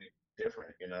didn't know any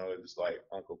different, it was like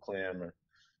Uncle Clem or,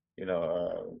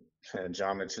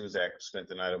 John Matuzak spent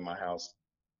the night at my house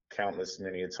countless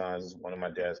many a times, one of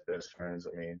my dad's best friends.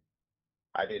 I mean,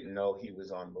 I didn't know he was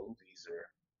on movies or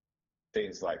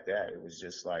things like that. It was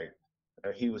just like,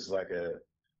 he was like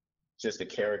just a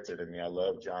character to me. I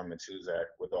love John Matuzak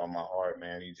with all my heart,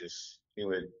 man. He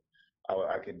would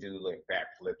I could do like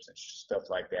backflips and stuff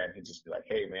like that. And he'd just be like,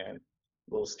 "Hey man,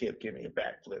 little Skip, give me a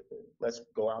backflip. Let's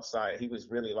go outside." He was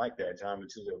really like that. John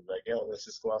Matuza was like, "Yo, let's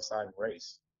just go outside and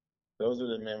race." Those are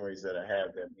the memories that I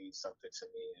have that mean something to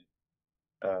me.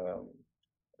 And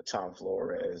Tom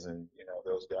Flores and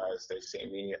those guys, they see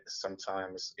me.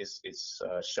 Sometimes it's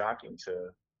shocking to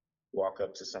walk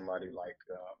up to somebody like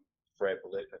Fred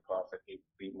Biletnikoff and he'd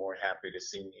be more happy to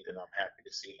see me than I'm happy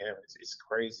to see him. It's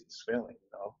crazy, this feeling,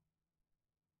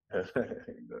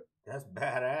 That's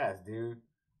badass, dude.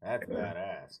 That's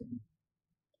badass.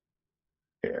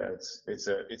 Yeah,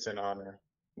 it's an honor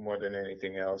more than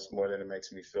anything else, more than it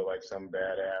makes me feel like some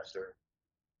badass or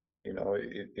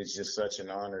it's just such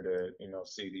an honor to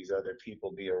see these other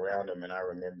people be around them, and I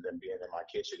remember them being in my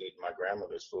kitchen eating my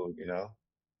grandmother's food.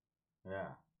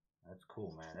 Yeah, that's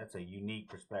cool, man. That's a unique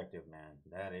perspective, man.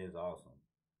 That is awesome.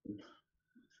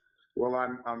 Well, I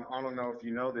don't know if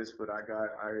you know this, but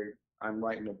I'm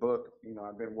writing a book.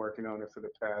 I've been working on it for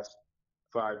the past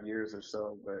 5 years or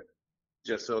so, but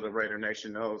just so the Raider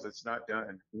Nation knows, it's not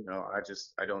done.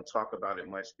 I don't talk about it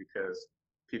much because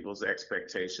people's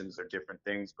expectations are different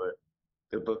things, but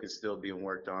the book is still being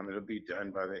worked on. It'll be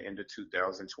done by the end of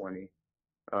 2020.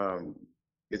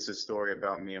 It's a story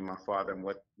about me and my father and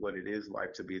what it is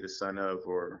like to be the son of,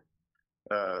 or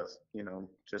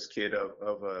just kid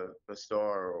of a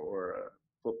star or a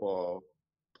football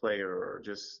player, or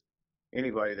just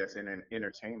anybody that's in an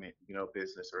entertainment,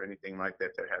 business or anything like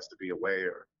that has to be away,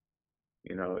 or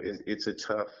it's a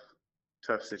tough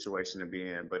situation to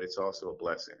be in, but it's also a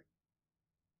blessing.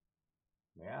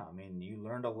 Yeah, I mean, you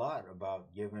learned a lot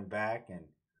about giving back, and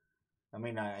I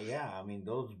mean,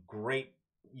 those great.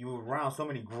 You were around so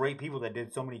many great people that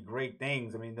did so many great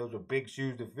things. I mean, those are big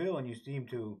shoes to fill, and you seem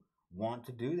to want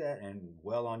to do that, and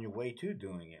well on your way to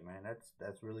doing it, man.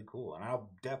 That's really cool, and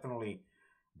I'll definitely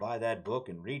buy that book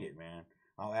and read it, man.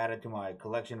 I'll add it to my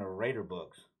collection of Raider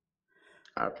books.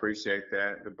 I appreciate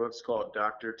that. The book's called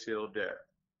Doctor Till Death.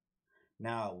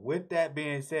 Now, with that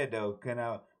being said, though,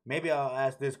 maybe I'll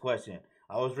ask this question.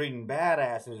 I was reading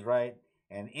Badasses, right?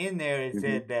 And in there it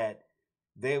said that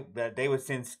they would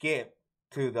send Skip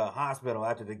to the hospital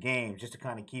after the game just to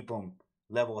kind of keep him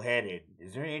level-headed.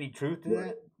 Is there any truth to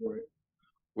that? Right.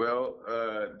 Well,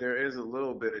 there is a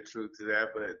little bit of truth to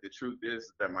that, but the truth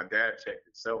is that my dad checked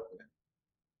himself in.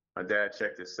 My dad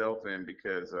checked himself in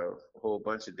because of a whole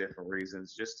bunch of different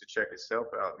reasons, just to check himself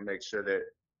out and make sure that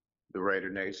the Raider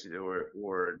Nation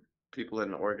or people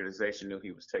in the organization knew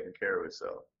he was taking care of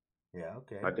himself. Yeah,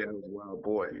 okay. My dad was a wild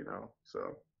boy,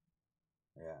 so.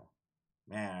 Yeah.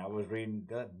 Man, I was reading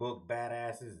that book,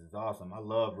 Badasses. It's awesome. I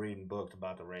love reading books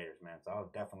about the Raiders, man. So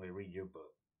I'll definitely read your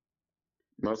book.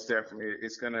 Most definitely.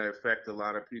 It's going to affect a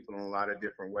lot of people in a lot of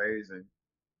different ways and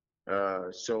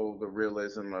show the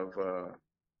realism of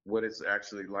what it's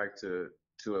actually like to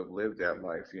have lived that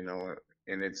life,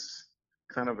 and it's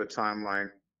kind of a timeline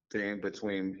thing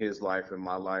between his life and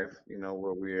my life,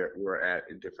 where we're at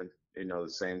in different, the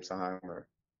same time, or,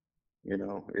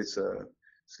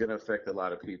 it's going to affect a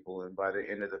lot of people. And by the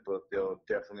end of the book, they'll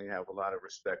definitely have a lot of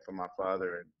respect for my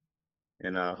father,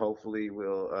 and hopefully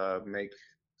we'll make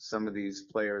some of these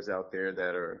players out there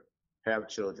that have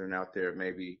children out there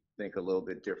maybe think a little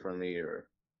bit differently, or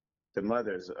the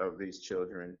mothers of these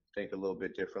children think a little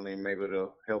bit differently, and maybe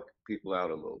it'll help people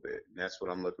out a little bit. And that's what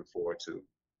I'm looking forward to.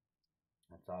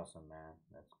 That's awesome, man.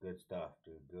 That's good stuff,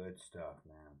 dude. Good stuff,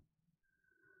 man.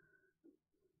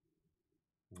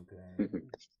 Okay.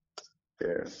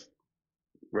 Yeah.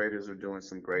 Raiders are doing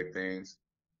some great things,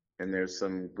 and there's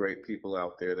some great people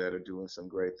out there that are doing some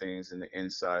great things in the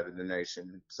inside of the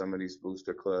nation. Some of these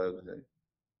booster clubs and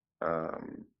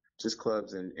just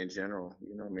clubs in general,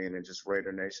 and just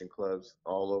Raider Nation clubs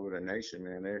all over the nation,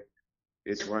 man.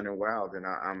 It's running wild, and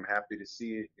I'm happy to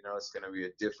see it. It's going to be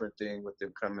a different thing with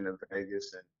them coming to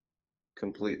Vegas, and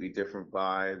completely different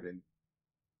vibe, and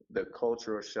the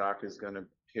cultural shock is going to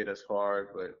hit us hard,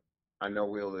 but I know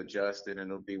we'll adjust it, and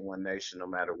it'll be one nation no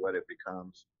matter what it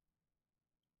becomes.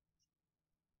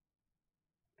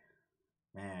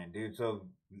 Man, dude, so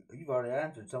you've already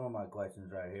answered some of my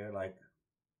questions right here. Like,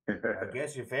 I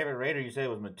guess your favorite Raider, you said,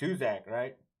 was Matuzak,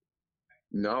 right?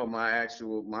 No, my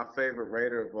favorite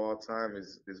Raider of all time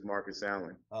is Marcus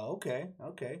Allen. Oh, okay,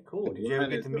 cool. Did you ever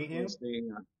get to meet him?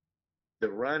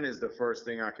 The run is the first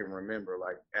thing I can remember,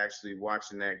 like actually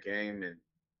watching that game and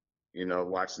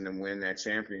watching them win that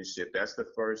championship. That's the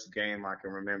first game I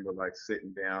can remember, like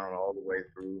sitting down all the way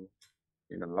through.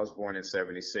 I was born in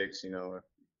 '76.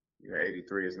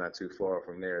 83 is not too far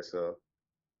from there. So,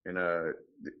 it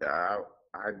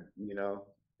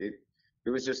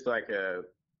was just like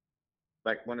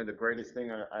like one of the greatest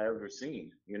thing I ever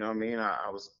seen. You know what I mean? I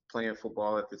was playing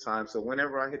football at the time, so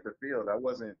whenever I hit the field, I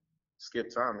wasn't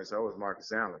Skip Thomas. I was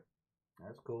Marcus Allen.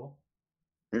 That's cool.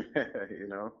 You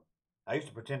know? I used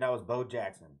to pretend I was Bo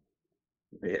Jackson.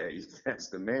 Yeah, that's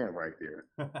the man right there.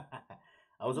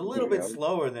 I was a little You bit know?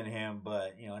 slower than him,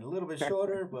 but and a little bit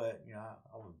shorter. But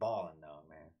I was balling though,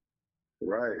 man.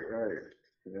 Right, right.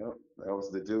 Yep, that was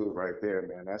the dude right there,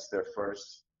 man. That's their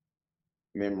first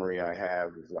memory I have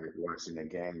of like watching a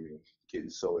game and getting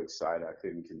so excited I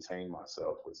couldn't contain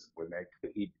myself. Was when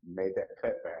he made that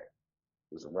cutback.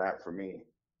 It was a wrap for me.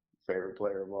 Favorite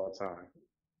player of all time.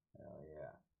 Oh yeah.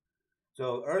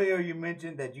 So earlier you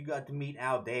mentioned that you got to meet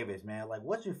Al Davis, man. Like,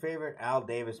 what's your favorite Al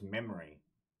Davis memory?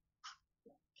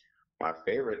 My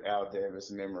favorite Al Davis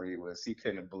memory was he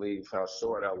couldn't believe how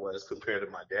short I was compared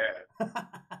to my dad.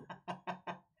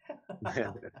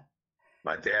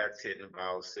 My dad's hitting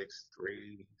about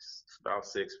 6'3", about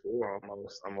 6'4"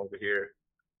 almost. I'm over here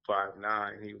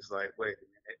 5'9". He was like, "Wait a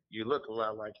minute, you look a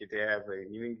lot like your dad,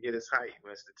 but you didn't get his height. You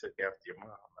must have took after your mom."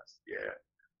 I said, "Yeah."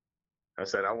 I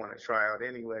said, "I want to try out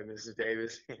anyway, Mrs.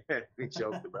 Davis." We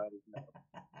joked about it.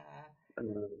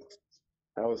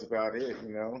 That was about it,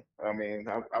 you know. I mean,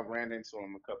 I ran into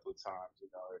him a couple of times, you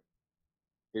know.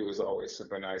 He was always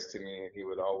super nice to me, and he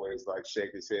would always like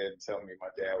shake his head and tell me my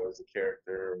dad was a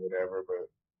character or whatever.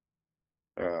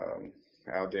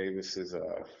 But Al Davis is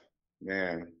a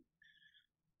man.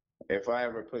 If I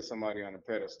ever put somebody on a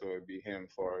pedestal, it'd be him.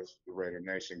 As far as the Raider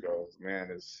Nation goes, man,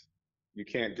 is you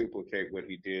can't duplicate what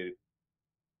he did,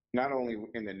 not only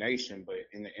in the nation but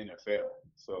in the NFL.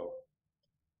 So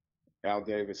Al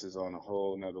Davis is on a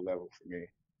whole nother level for me,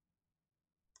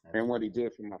 and what he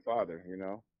did for my father, you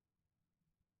know.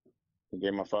 He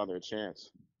gave my father a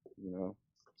chance, you know.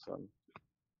 So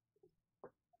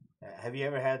Have you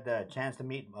ever had the chance to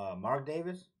meet Mark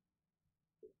Davis?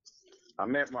 I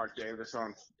met Mark Davis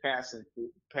on passing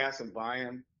by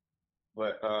him,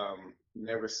 but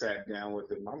never sat down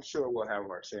with him. I'm sure we'll have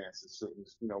our chances,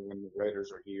 you know, when the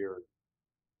Raiders are here.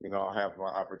 You know, I'll have my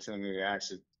opportunity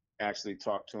to actually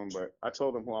talk to him. But I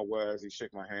told him who I was. He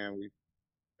shook my hand. We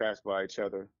passed by each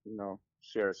other. You know,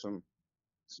 shared some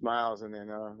smiles, and then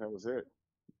that was it.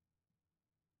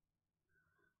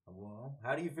 Well,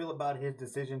 how do you feel about his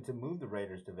decision to move the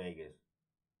Raiders to Vegas?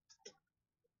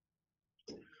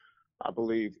 I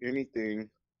believe anything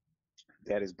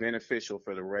that is beneficial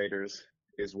for the Raiders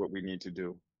is what we need to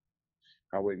do.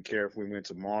 I wouldn't care if we went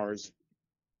to Mars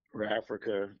or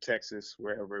Africa, Texas,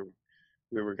 wherever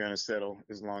we were going to settle,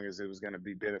 as long as it was going to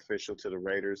be beneficial to the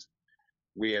Raiders.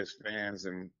 We as fans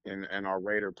and our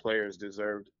Raider players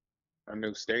deserved a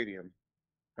new stadium.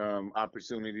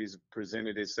 Opportunities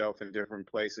presented itself in different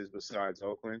places besides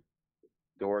Oakland.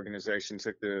 The organization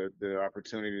took the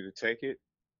opportunity to take it,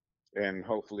 and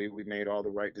hopefully we made all the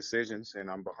right decisions,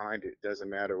 and I'm behind it. Doesn't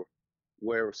matter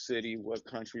where city, what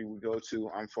country we go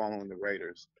to, I'm following the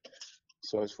Raiders.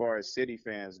 So as far as city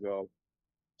fans go,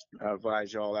 I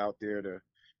advise y'all out there to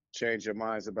change your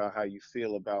minds about how you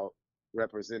feel about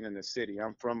representing the city.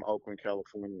 I'm from Oakland,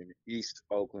 California, East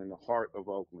Oakland, the heart of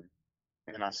Oakland.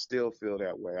 And I still feel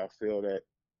that way. I feel that,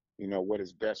 you know, what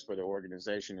is best for the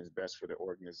organization is best for the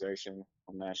organization.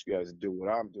 I'm not asking you guys to do what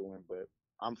I'm doing, but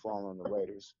I'm following the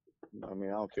Raiders. You know what I mean?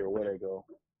 I don't care where they go.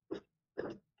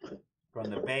 From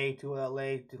the Bay to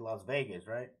LA to Las Vegas,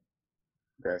 right?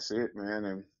 That's it, man.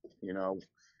 And, you know,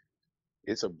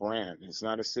 it's a brand. It's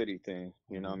not a city thing.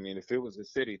 You know what I mean? If it was a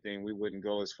city thing, we wouldn't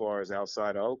go as far as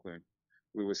outside of Oakland.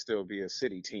 We would still be a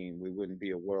city team. We wouldn't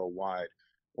be a worldwide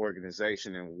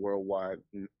organization and worldwide,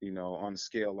 you know, on a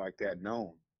scale like that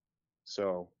known.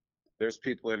 So there's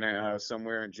people in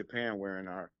somewhere in Japan wearing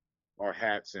our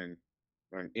hats, and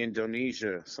or in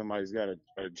Indonesia, somebody's got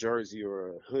a jersey or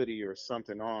a hoodie or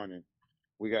something on, and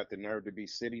we got the nerve to be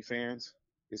city fans.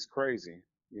 It's crazy.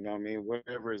 You know what I mean?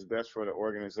 Whatever is best for the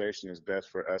organization is best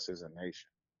for us as a nation.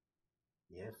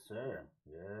 Yes, sir.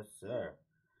 Yes, sir.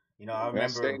 I That remember.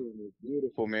 stadium is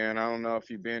beautiful, man. I don't know if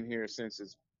you've been here since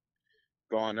it's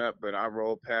gone up, but I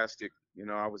rolled past it. You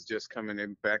know, I was just coming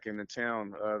in back into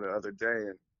town the other day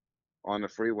and on the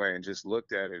freeway and just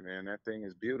looked at it, man. That thing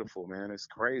is beautiful, man. It's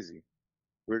crazy.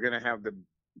 We're gonna have the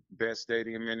best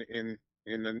stadium in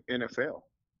the NFL.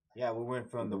 Yeah, we went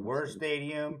from the worst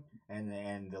stadium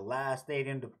and the last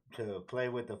stadium to play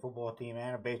with the football team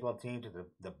and a baseball team to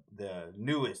the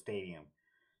newest stadium.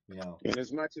 And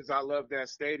as much as I love that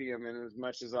stadium, and as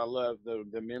much as I love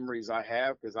the memories I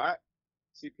have, because I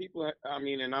see people. I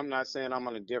mean, and I'm not saying I'm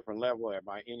on a different level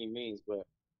by any means, but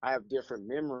I have different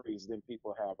memories than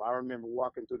people have. I remember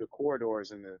walking through the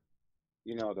corridors and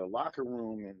the locker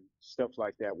room and stuff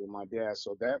like that with my dad.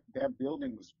 So that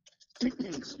building was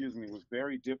excuse me, was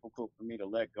very difficult for me to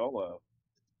let go of.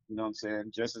 You know what I'm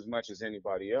saying? Just as much as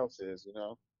anybody else is, you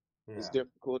know. It's Yeah.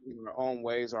 difficult in our own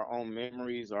ways, our own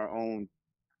memories, our own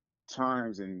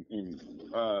times and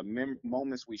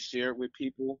moments we shared with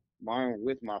people. Mine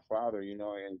with my father, you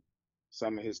know, and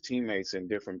some of his teammates in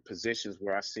different positions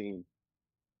where I seen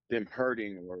them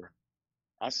hurting or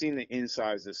I seen the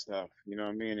insides of stuff, you know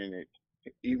what I mean? And it,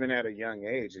 even at a young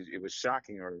age, it was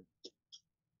shocking or,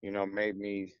 you know, made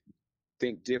me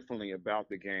think differently about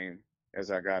the game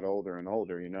as I got older and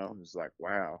older, you know? It's like,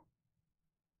 wow,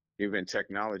 even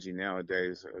technology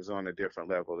nowadays is on a different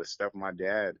level. The stuff my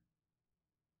dad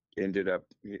ended up,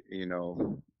 you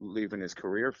know, leaving his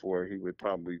career for, he would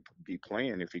probably be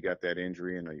playing if he got that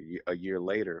injury in a year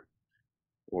later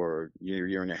or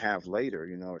year and a half later,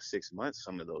 you know, or 6 months,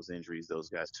 some of those injuries those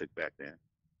guys took back then. Yeah.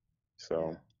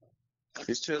 So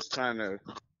it's just trying to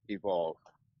evolve.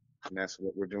 And that's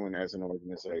what we're doing as an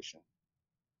organization.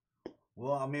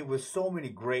 Well, I mean, with so many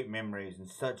great memories and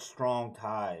such strong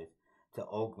ties to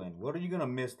Oakland, what are you gonna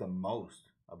miss the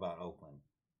most about Oakland?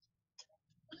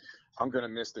 I'm going to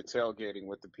miss the tailgating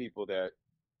with the people that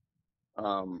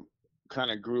um,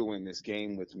 kind of grew in this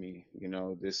game with me, you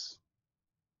know, this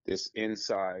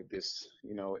inside, this,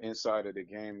 you know, inside of the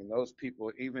game. And those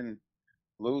people, even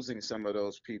losing some of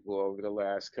those people over the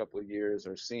last couple of years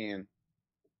or seeing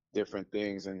different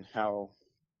things and how,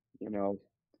 you know,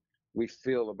 we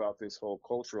feel about this whole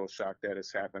cultural shock that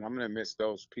has happened. I'm going to miss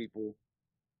those people,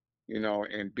 you know,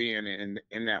 and being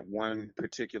in that one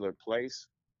particular place,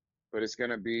 but it's going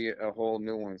to be a whole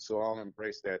new one. So I'll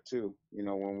embrace that too. You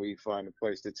know, when we find a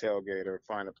place to tailgate or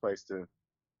find a place to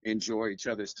enjoy each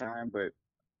other's time, but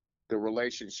the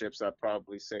relationships I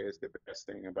probably say is the best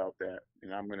thing about that.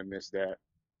 And I'm going to miss that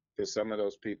because some of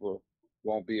those people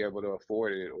won't be able to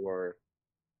afford it or,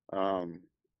 um,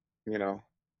 you know,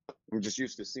 I'm just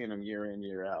used to seeing them year in,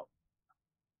 year out.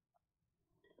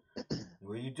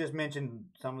 Well, you just mentioned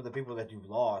some of the people that you've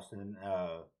lost, and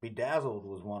Bedazzled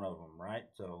was one of them, right?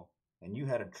 So, and you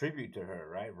had a tribute to her,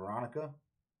 right, Veronica?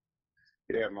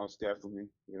 Yeah, most definitely.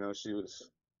 You know, she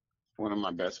was one of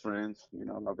my best friends, you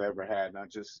know, I've ever had, not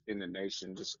just in the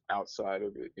nation, just outside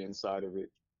of it, inside of it.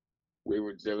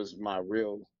 There was my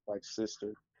real, like,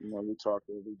 sister. You know, we talked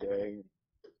every day in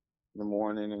the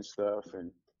morning and stuff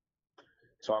and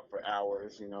talked for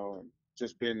hours, you know, and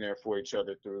just been there for each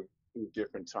other through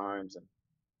different times.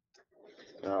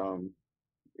 And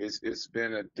it's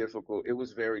been it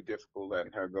was very difficult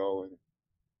letting her go.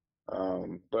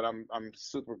 And but I'm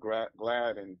super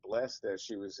glad and blessed that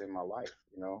she was in my life,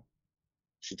 you know.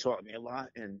 She taught me a lot,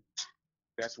 and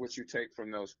that's what you take from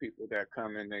those people that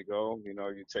come and they go. You know,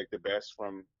 you take the best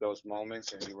from those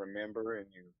moments, and you remember, and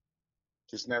you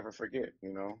just never forget.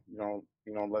 You know,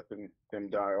 you don't let them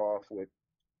die off with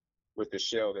the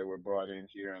shell they were brought in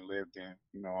here and lived in.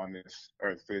 You know, on this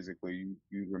earth physically.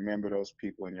 You remember those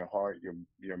people in your heart,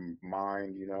 your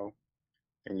mind. You know,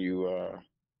 and you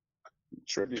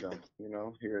tribute them. You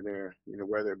know, here or there. You know,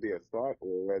 whether it be a thought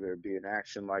or whether it be an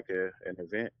action like an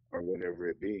event or whatever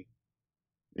it be.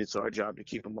 It's our job to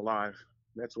keep them alive.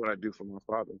 That's what I do for my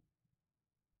father.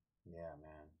 Yeah,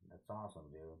 man, that's awesome,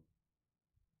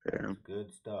 dude. Yeah. That's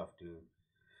good stuff, dude.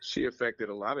 She affected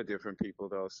a lot of different people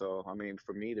though. So I mean,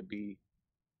 for me to be,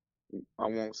 I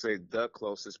won't say the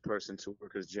closest person to her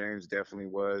because James definitely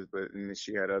was, but and then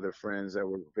she had other friends that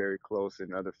were very close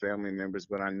and other family members.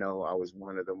 But I know I was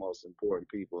one of the most important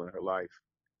people in her life,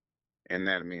 and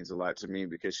that means a lot to me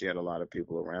because she had a lot of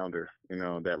people around her, you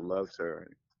know, that loved her,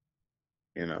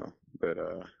 you know. But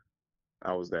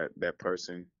I was that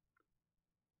person,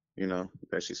 you know,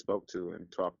 that she spoke to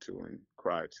and talked to and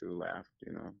cried to, laughed,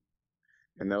 you know.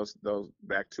 And those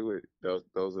back to it,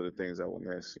 those are the things I will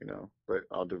miss, you know. But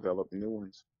I'll develop new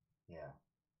ones. Yeah,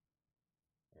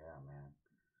 yeah, man.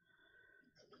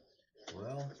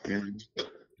 Well, And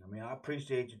I mean, I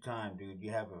appreciate your time, dude. You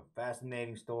have a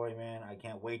fascinating story, man. I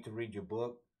can't wait to read your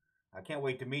book. I can't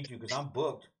wait to meet you because I'm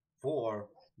booked for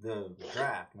the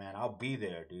draft, man. I'll be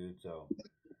there, dude. So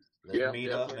let's yeah, I'm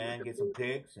meet up, definitely man. looking Get some forward to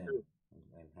pics it too.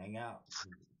 and hang out.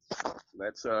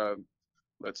 Let's uh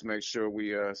let's make sure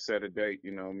we set a date,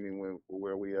 you know, I mean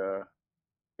where we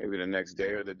maybe the next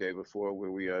day or the day before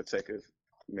where we take a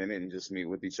minute and just meet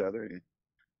with each other and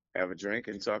have a drink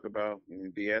and talk about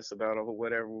and BS about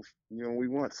whatever you know we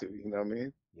want to, you know what I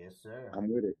mean? Yes, sir.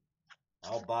 I'm with it.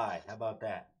 I'll buy. How about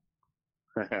that?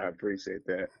 I appreciate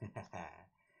that.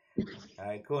 All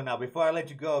right, cool. Now, before I let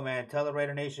you go, man, tell the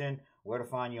Raider Nation where to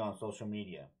find you on social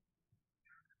media.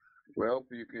 Well,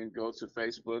 you can go to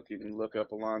Facebook. You can look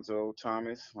up Alonzo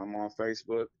Thomas. I'm on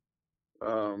Facebook.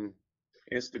 Um,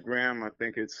 Instagram, I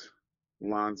think it's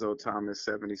Alonzo Thomas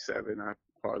 77. I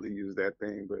hardly use that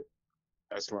thing, but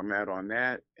that's where I'm at on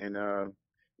that. And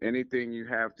anything you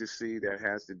have to see that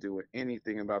has to do with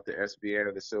anything about the SBA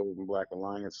or the Silver and Black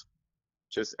Alliance,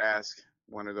 just ask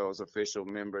one of those official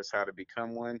members how to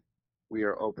become one. We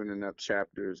are opening up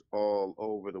chapters all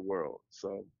over the world.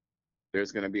 So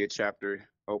there's going to be a chapter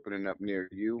opening up near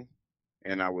you.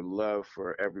 And I would love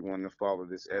for everyone to follow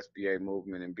this SBA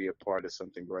movement and be a part of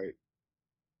something great.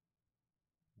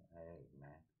 Hey, man.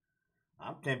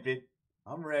 I'm tempted.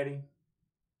 I'm ready.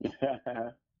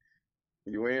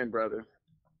 You in, brother.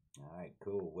 All right,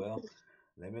 cool. Well,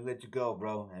 let me let you go,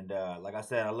 bro. And like I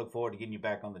said, I look forward to getting you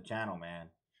back on the channel, man,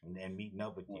 and meeting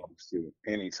up with you. Oh, shoot.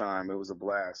 Anytime. It was a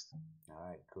blast. All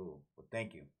right, cool. Well,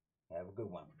 thank you. Have a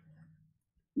good one.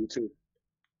 You too.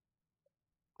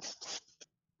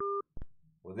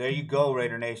 Well, there you go,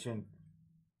 Raider Nation.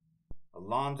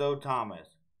 Alonzo Thomas,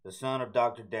 the son of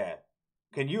Dr. Death.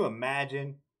 Can you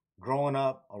imagine growing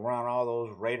up around all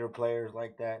those Raider players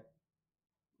like that?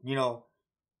 You know,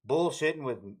 bullshitting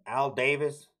with Al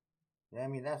Davis. I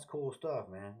mean, that's cool stuff,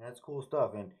 man. That's cool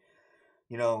stuff. And,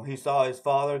 you know, he saw his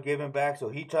father giving back, so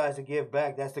he tries to give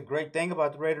back. That's the great thing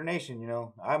about the Raider Nation, you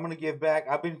know. I'm gonna give back.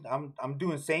 I'm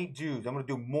doing St. Jude's. I'm gonna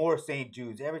do more St.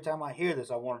 Jude's. Every time I hear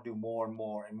this, I want to do more and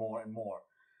more and more and more.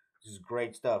 This is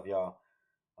great stuff, y'all.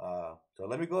 So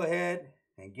let me go ahead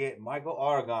and get Micheal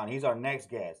Aragon. He's our next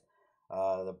guest.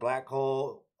 The Black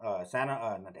Hole no,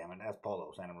 damn it, that's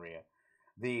Polo Santa Maria.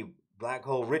 The Black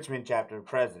Hole Richmond chapter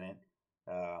president,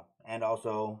 and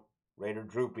also Raider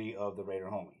Droopy of the Raider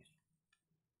Homies.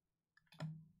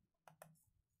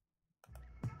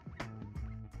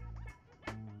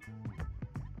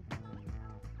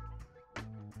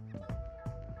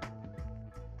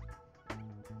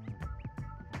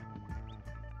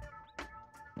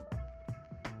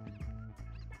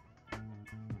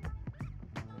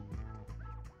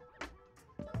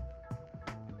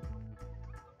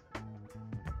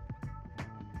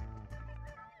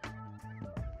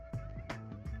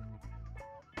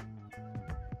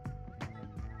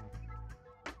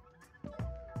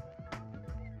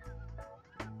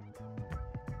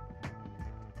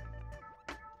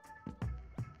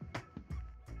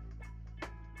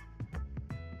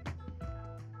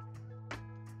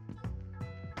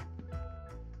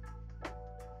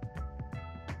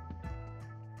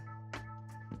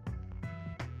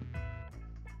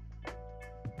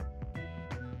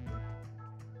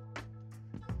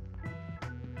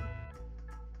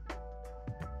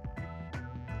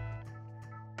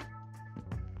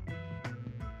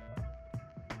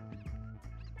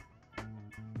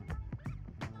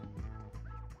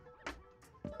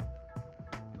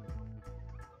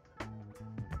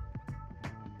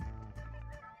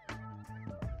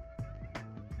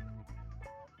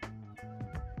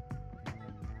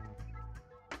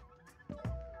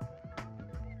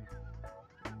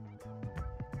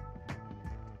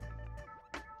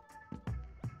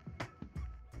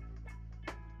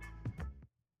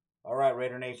 All right,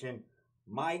 Raider Nation.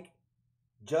 Mike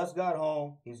just got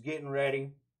home. He's getting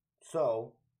ready.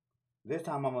 So, this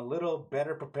time I'm a little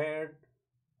better prepared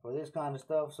for this kind of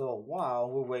stuff. So, while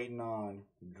we're waiting on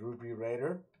Droopy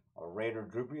Raider, or Raider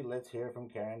Droopy, let's hear from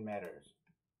Karen Metters.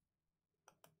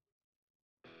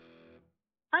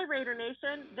 Hi, Raider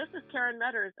Nation. This is Karen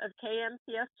Metters of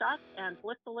KMCS Shots and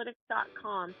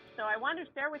Blitzalytics.com. So I want to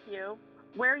share with you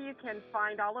where you can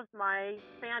find all of my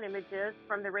fan images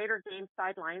from the Raider game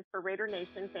sidelines for Raider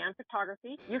Nation fan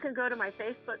photography. You can go to my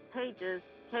Facebook pages,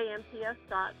 KMCS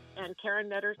Shots and Karen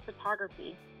Metters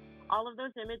Photography. All of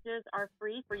those images are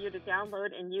free for you to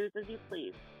download and use as you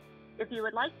please. If you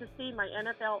would like to see my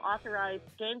NFL authorized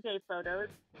game day photos,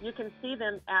 you can see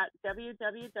them at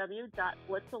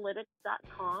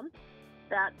www.blitzalytics.com.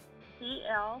 That's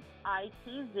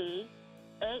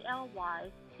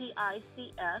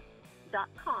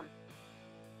BLITZALYTICS.com.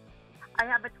 I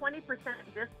have a 20%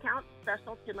 discount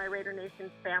special to my Raider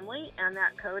Nation family, and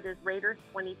that code is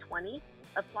Raiders2020.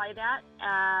 Apply that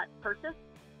at purchase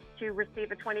to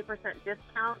receive a 20%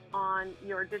 discount on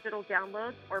your digital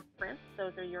downloads or prints.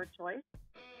 Those are your choice.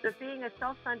 So being a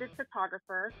self-funded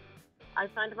photographer, I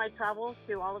fund my travel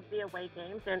to all of the away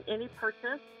games, and any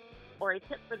purchase or a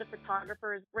tip for the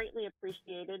photographer is greatly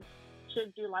appreciated.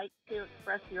 Should you like to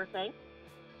express your thanks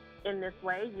in this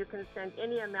way, you can send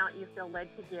any amount you feel led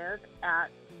to give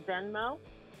at Venmo.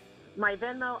 My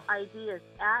Venmo ID is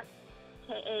at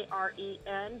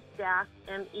KAREN-MEDDERS,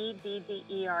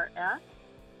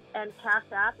 and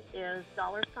Cash App is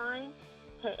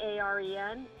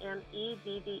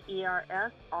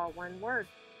 $KARENMEDDERS, all one word.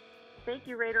 Thank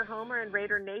you, Raider Homer and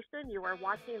Raider Nation. You are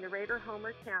watching the Raider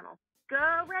Homer channel.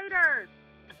 Go Raiders!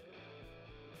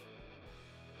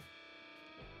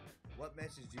 what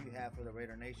message do you have for the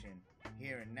Raider Nation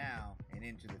here and now and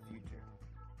into the future?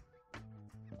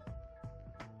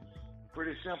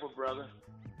 Pretty simple, brother.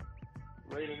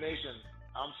 Raider Nation,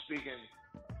 I'm speaking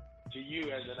to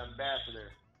you as an ambassador.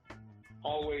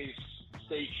 Always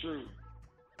stay true,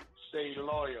 stay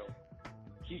loyal,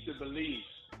 keep the beliefs,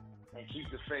 and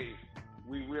keep the faith.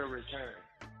 We will return.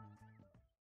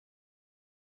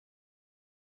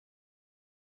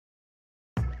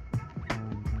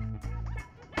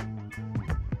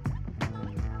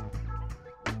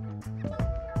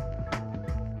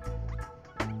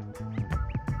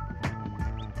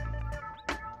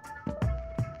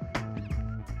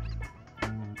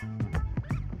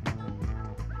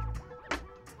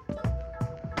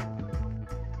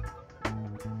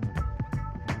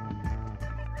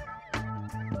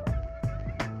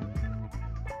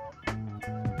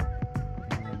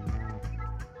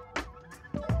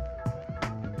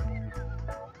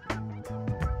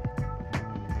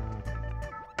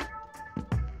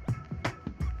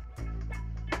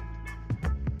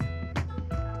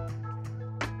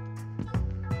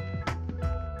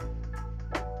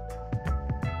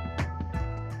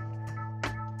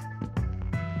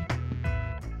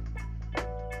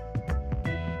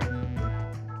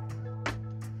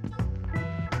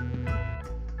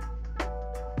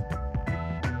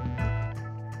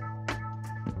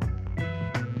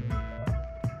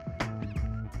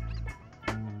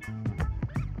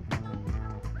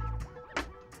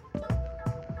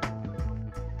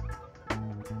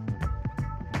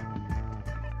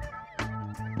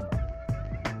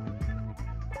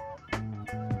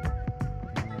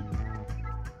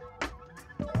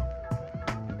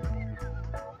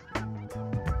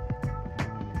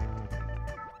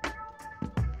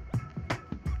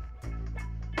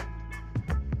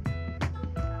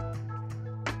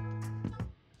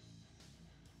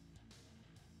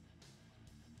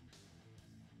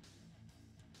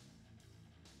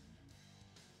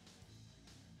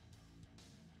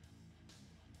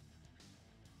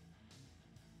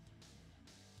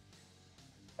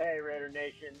 Hey, Raider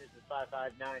Nation, this is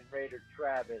 559 Raider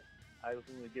Travis. I just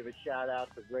want to give a shout out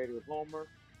to Raider Homer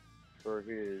for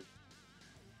his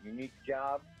unique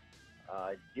job.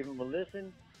 Give him a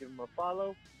listen, give him a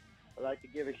follow. I'd like to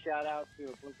give a shout out to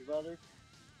a bunch of others.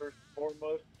 First and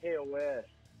foremost, KOS.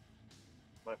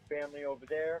 My family over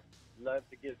there, love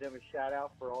to give them a shout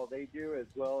out for all they do, as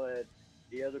well as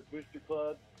the other booster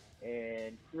clubs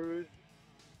and crews.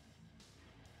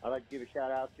 I'd like to give a shout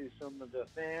out to some of the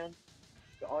fans.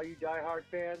 To all you diehard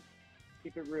fans,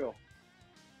 keep it real.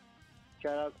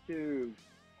 Shout out to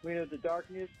Queen of the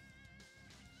Darkness,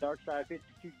 Darkside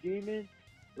 52 Demon,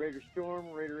 Raider Storm,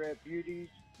 Raiderette Beauties,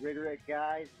 Raiderette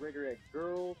Guys, Raiderette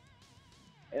Girls,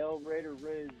 El Raider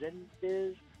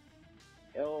Residentes,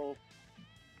 El.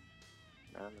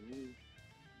 I'd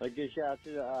like to give a shout out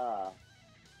to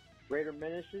Raider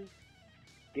Menaces,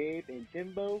 Gabe and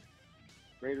Timbo,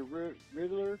 Raider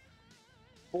Riddler,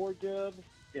 4Dub,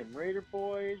 them Raider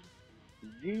Boys,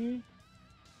 Z,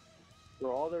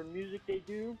 for all their music they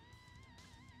do.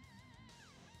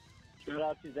 Shout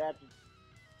out to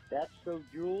That's So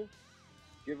Jules.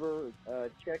 Give her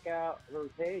check out her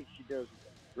page. She does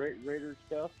great Raider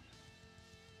stuff.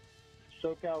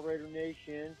 SoCal Raider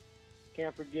Nation.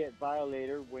 Can't forget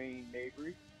Violator, Wayne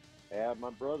Mabry. My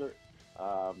brother,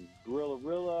 Gorilla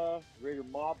Rilla, Raider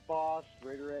Mob Boss,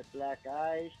 Raiderette Black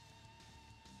Eyes,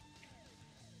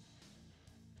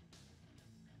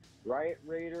 Riot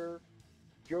Raider,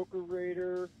 Joker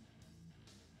Raider,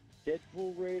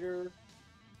 Deadpool Raider.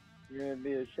 You're going to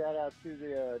be a shout out to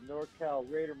the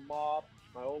NorCal Raider Mob,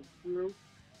 my old crew.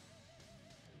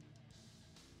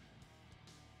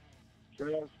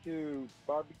 Shout out to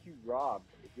Barbecue Rob.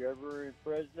 If you're ever in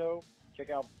Fresno, check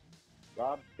out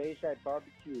Rob's Bayside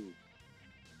Barbecue.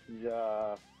 He's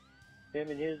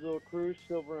him and his little crew,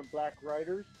 Silver and Black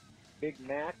Riders, Big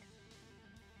Mac,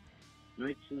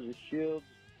 Knights of the Shields,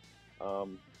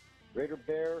 Raider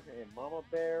Bear and Mama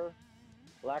Bear,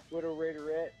 Black Widow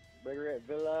Raiderette, Raiderette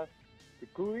Villa,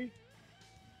 Kukui.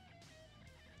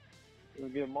 We'll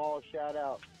give them all a shout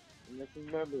out. And let's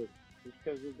remember, just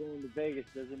because we're going to Vegas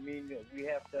doesn't mean that we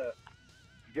have to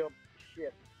jump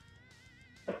ship.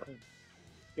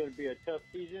 It's going to be a tough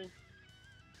season,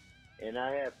 and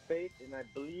I have faith and I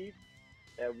believe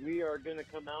that we are going to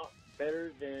come out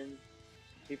better than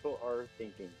people are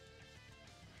thinking.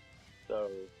 So,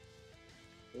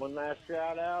 one last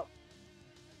shout out.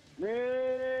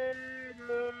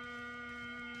 Raiders!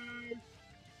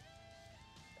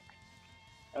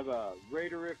 Have a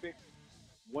Raiderific,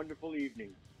 wonderful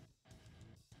evening.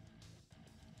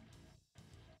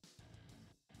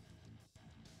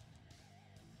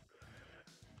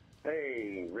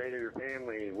 Hey, Raider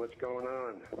family, what's going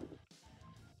on?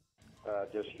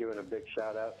 Just giving a big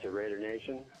shout out to Raider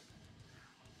Nation.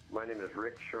 My name is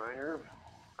Rick Schreiner.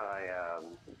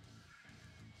 I'm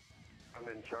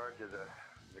in charge of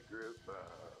the group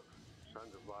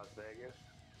Sons of Las Vegas,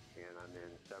 and I'm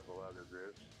in several other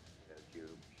groups, as you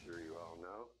all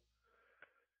know.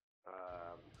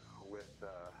 With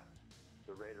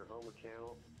the Raider Homer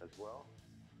channel as well.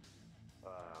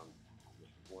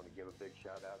 Just want to give a big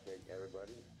shout out to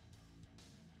everybody.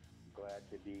 Glad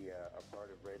to be a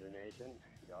part of Raider Nation.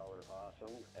 Y'all are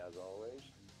awesome, as always.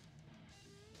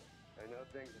 I know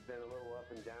things have been a little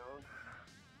up and down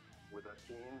with our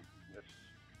team,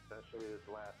 especially this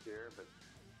last year, but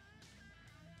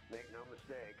make no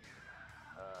mistake,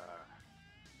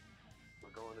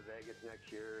 we're going to Vegas next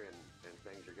year, and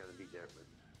things are going to be different.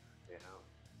 You know,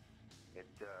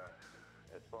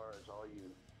 as far as all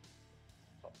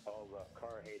the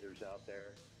car haters out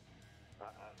there,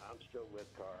 I'm still with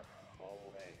Carr all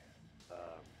the way.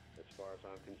 As far as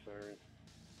I'm concerned,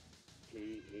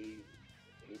 he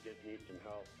just needs some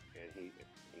help, and he's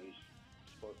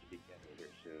supposed to be getting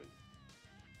here soon.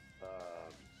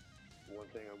 One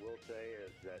thing I will say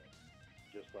is that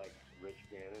just like Rich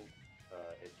Gannon,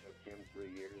 it took him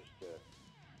 3 years to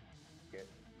get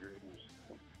Gruden's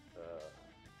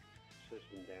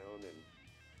system down, and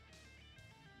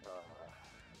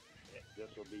this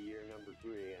will be year number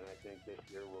 3, and I think this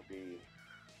will be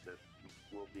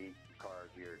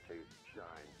Carr's year to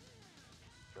shine.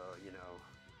 So, you know,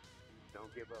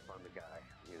 don't give up on the guy,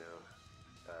 you know.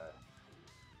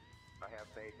 I have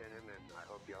faith in him, and I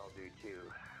hope y'all do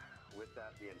too. With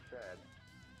that being said,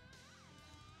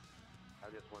 I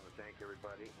just want to thank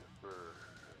everybody for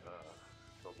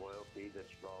the loyalty that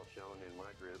you've all shown in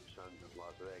my group, Sons of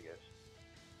Las Vegas.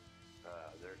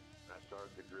 I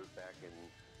started the group back in,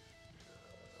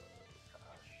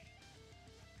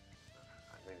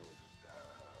 I think it was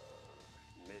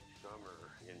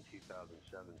midsummer in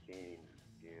 2017,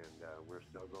 and we're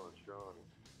still going strong.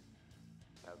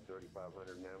 Have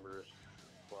 3,500 members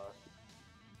plus,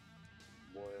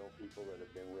 loyal people that have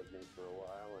been with me for a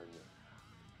while, and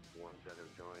ones that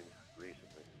have joined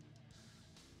recently.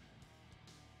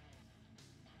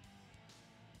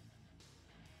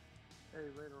 Hey,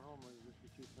 Raider Homer, this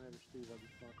is Chief Commander Steve. I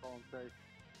just want to call and say,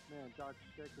 man, Josh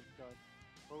Jacobs got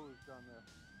hosed on the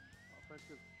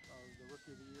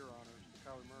Rookie of the Year honors to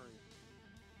Kyler Murray.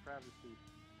 Travesty.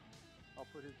 I'll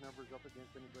put his numbers up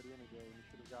against anybody any day, and he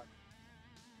should have got.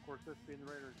 Of course, us being the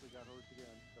Raiders, we got hosed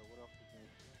again. So what else is new?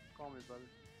 Call me, brother.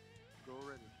 Go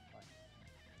Raiders. Bye.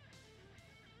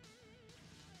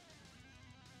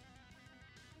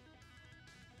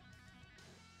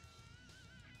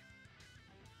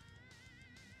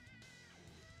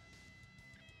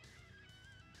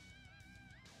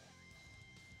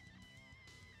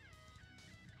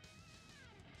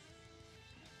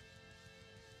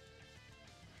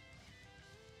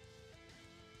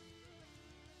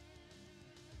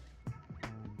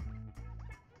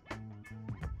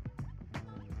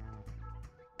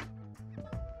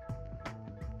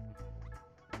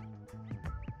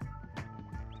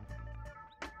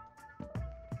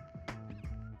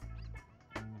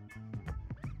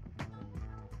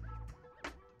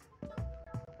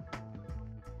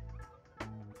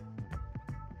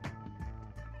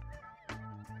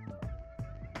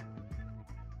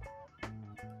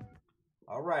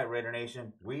 All right, Raider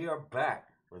Nation, we are back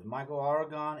with Micheal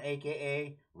Aragon,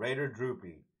 a.k.a. Raider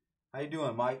Droopy. How you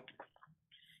doing, Mike?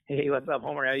 Hey, what's up,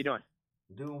 Homer? How you doing?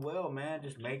 Doing well, man.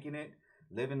 Just making it,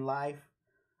 living life,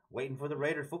 waiting for the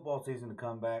Raiders football season to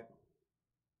come back.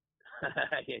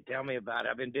 Yeah, tell me about it.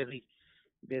 I've been busy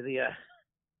getting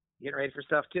ready for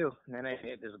stuff too. And then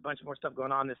there's a bunch more stuff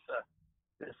going on this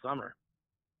summer.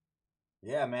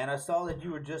 Yeah, man, I saw that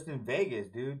you were just in Vegas,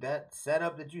 dude. That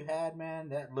setup that you had, man,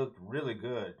 that looked really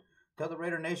good. Tell the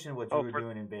Raider Nation what you were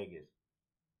doing in Vegas.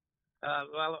 I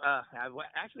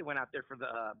actually went out there for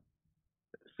the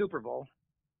Super Bowl.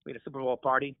 We had a Super Bowl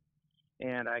party,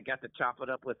 and I got to chop it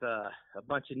up with a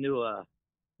bunch of new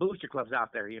booster clubs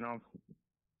out there, you know,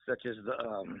 such as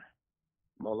the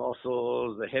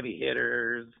Molossos, the Heavy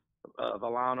Hitters,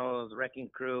 Volanos, Wrecking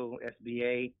Crew,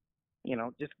 SBA, you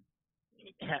know, just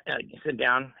sit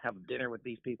down, have dinner with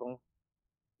these people,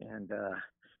 and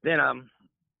then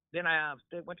I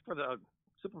went for the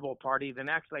Super Bowl party. Then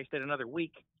actually I stayed another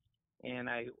week, and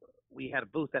we had a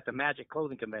booth at the Magic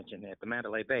Clothing Convention at the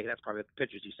Mandalay Bay. That's probably the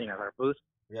pictures you've seen of our booth.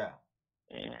 Yeah.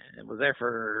 And it was there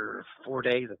for 4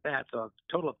 days at that, so a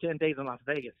total of 10 days in Las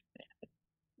Vegas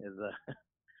is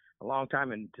a long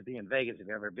time to be in Vegas if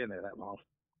you've ever been there that long.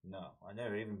 No, I've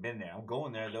never even been there. I'm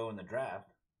going there, though, in the draft.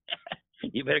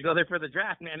 You better go there for the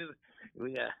draft, man.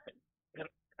 We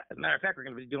as a matter of fact, we're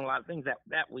going to be doing a lot of things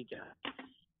that week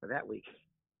for that week.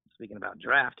 Speaking about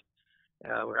draft,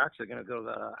 we're actually going to go to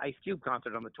the Ice Cube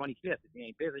concert on the 25th. If you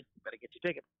ain't busy, you better get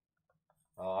your tickets.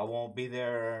 Oh, I won't be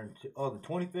there. The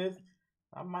 25th.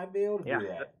 I might be able to do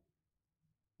that.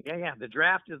 Yeah. The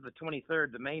draft is the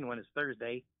 23rd. The main one is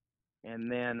Thursday,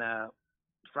 and then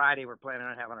Friday we're planning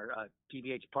on having our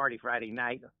PBH party Friday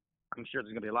night. I'm sure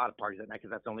there's going to be a lot of parties that night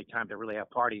because that's the only time to really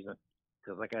have parties.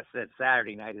 Because, like I said,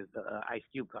 Saturday night is the Ice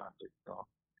Cube concert. So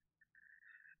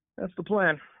that's the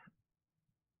plan.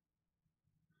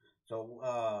 So,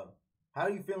 how are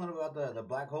you feeling about the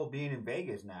Black Hole being in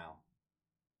Vegas now?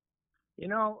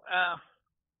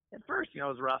 At first, it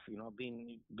was rough,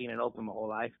 being in Oakland my whole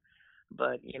life.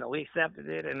 But, we accepted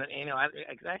it. And,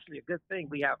 it's actually a good thing.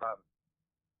 We have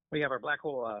our Black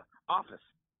Hole office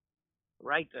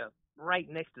right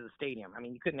next to the stadium. I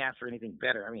mean, you couldn't ask for anything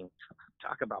better. I mean,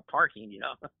 talk about parking,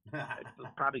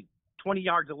 It's probably 20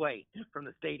 yards away from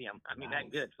the stadium. I mean, nice.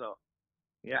 That good. So,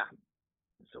 yeah.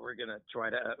 So we're going to try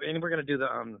to and we're going to do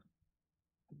the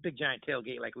big giant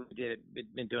tailgate like we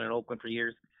been doing in Oakland for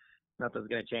years. Nothing's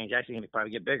going to change. Actually, going to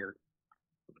probably get bigger.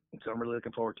 So I'm really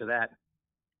looking forward to that.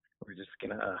 We're just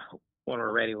going to, when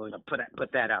we're ready, we're going to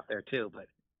put that out there too. But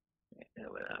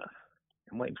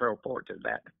I'm waiting forward to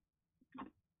that.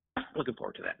 Looking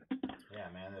forward to that. Yeah,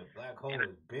 man, the Black Hole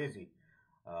is busy.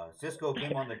 Cisco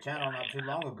came on the channel not too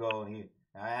long ago, and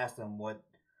I asked him what,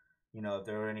 if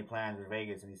there were any plans for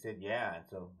Vegas, and he said, yeah. And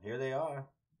so here they are.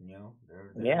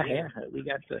 They're here.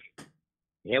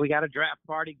 We got a draft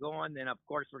party going. Then of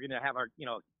course we're gonna have our,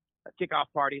 a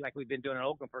kickoff party like we've been doing in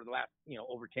Oakland for the last,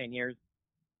 over 10 years.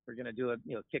 We're gonna do a,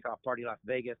 kickoff party Las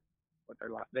Vegas with our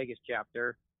Las Vegas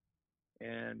chapter,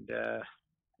 and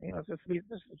it's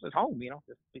just home,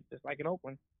 just like in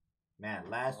Oakland. Man,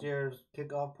 last year's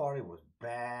kickoff party was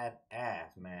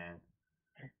badass, man.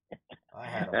 I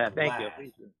had a blast. Thank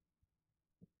you.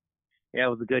 Yeah, it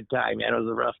was a good time, man. It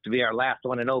was rough to be our last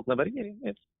one in Oakland, but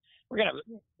we're gonna have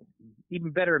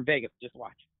even better in Vegas. Just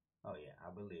watch. Oh yeah,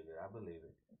 I believe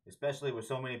it. Especially with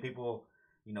so many people,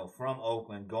 from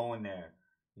Oakland going there,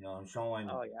 and showing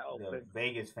the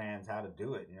Vegas fans how to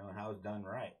do it, and how it's done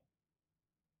right.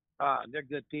 They're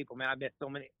good people, man. I met so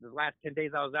many. The last 10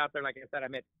 days I was out there, like I said, I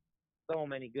met so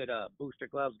many good booster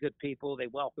clubs, good people. They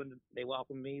welcomed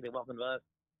me. They welcomed us.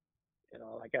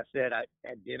 Like I said, I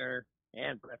had dinner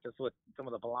and breakfast with some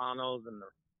of the Polanos and the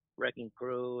Wrecking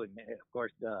Crew, and of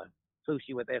course the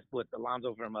sushi with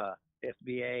Alonzo from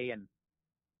SBA, and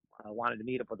I wanted to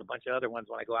meet up with a bunch of other ones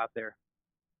when I go out there,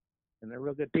 and they're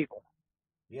real good people.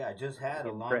 Yeah, I just had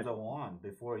Alonzo on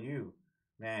before you.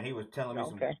 Man, he was telling me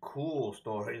some cool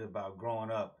stories about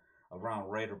growing up around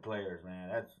Raider players, man.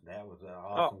 That was an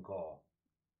awesome call.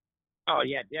 Oh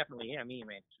yeah, definitely. Yeah, me,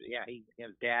 man. Yeah,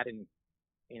 his dad and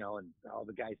and all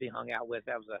the guys he hung out with.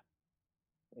 That was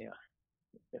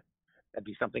that'd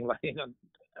be something like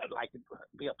I'd like to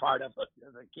be a part of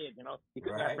as a kid. You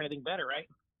couldn't ask for anything better, right?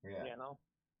 Yeah.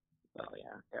 So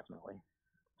yeah, definitely.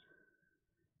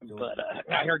 So, but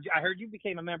I heard you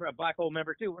became a Black Hole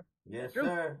member too. Yes,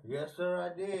 sir. Yes, sir.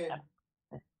 I did.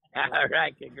 All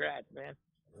right, congrats, man.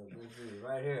 This is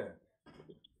right here.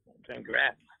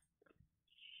 Congrats.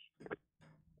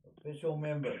 Official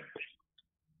member.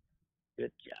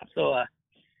 Good job. So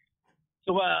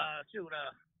shoot.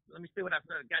 Let me see what I've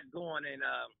got going. And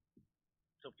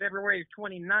so February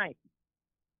 29th.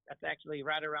 That's actually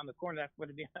right around the corner. That's what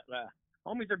it is.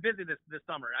 Homies are busy this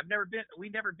summer.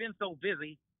 We've never been so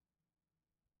busy.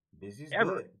 Busy's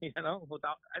ever. Good.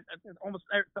 Without almost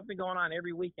something going on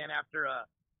every weekend after.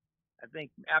 I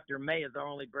think after May is our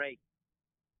only break.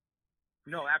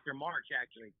 No, after March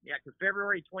actually. Yeah, because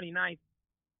February 29th,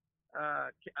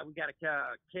 we got a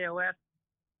KOS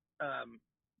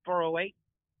 408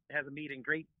 has a meet and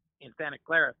greet in Santa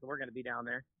Clara, so we're going to be down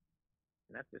there,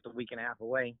 and that's just a week and a half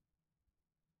away.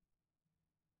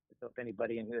 So if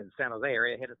anybody in the San Jose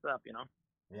area, hit us up,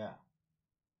 Yeah.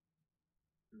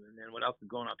 And then what else is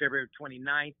going on? February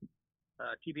 29th,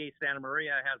 TBA Santa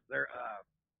Maria has their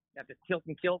at the Tilt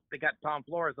and Kilt. They got Tom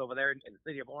Flores over there in the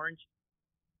city of Orange.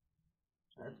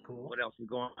 That's cool. What else is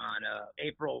going on?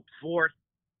 April 4th.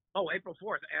 Oh, April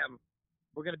 4th.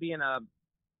 We're going to be in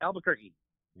Albuquerque.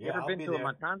 Yeah, you ever I'll been be to there.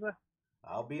 a Matanza?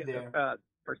 I'll be there.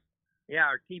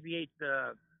 Our TBH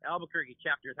Albuquerque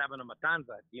chapter is having a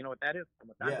Matanza. Do you know what that is? A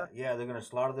Matanza? Yeah, they're gonna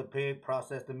slaughter the pig,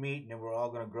 process the meat, and then we're all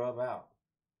gonna grub out.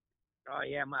 Oh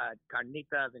yeah, my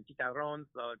carnitas and chicharrones.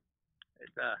 So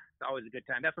it's always a good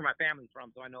time. That's where my family's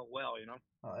from, so I know it well.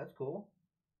 Oh, that's cool.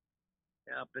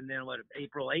 Yep, and then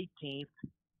April 18th,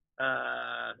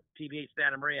 TBH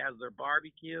Santa Maria has their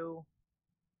barbecue.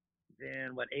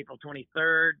 Then April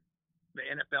 23rd, the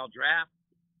NFL draft.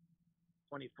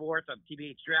 24th, a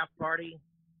TBH draft party.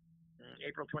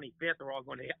 April 25th, we're all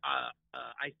going to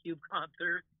Ice Cube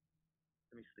concert.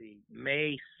 Let me see.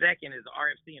 May 2nd is the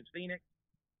RFC in Phoenix.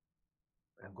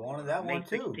 I'm going to that May one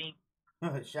too.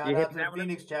 16th. Shout out to the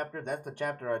Phoenix chapter. That's the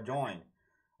chapter I joined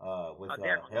with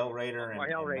Hell Raider and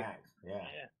Max.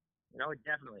 Yeah. No,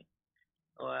 definitely.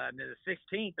 Then the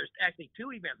 16th, there's actually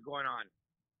two events going on.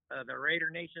 The Raider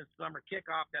Nation Summer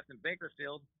Kickoff, that's in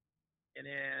Bakersfield. And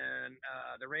then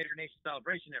the Raider Nation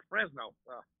Celebration at Fresno.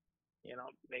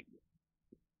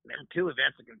 Them two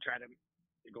events are going to try to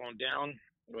go on down.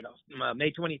 What else?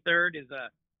 May 23rd is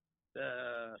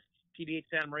the TBH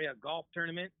Santa Maria Golf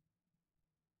Tournament.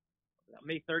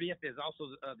 May 30th is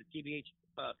also the TBH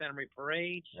Santa Maria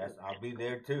Parade. Yes, I'll be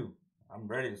there too. I'm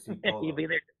ready to see Polo. You'll be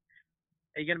there.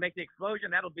 Are you going to make the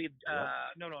explosion? That'll be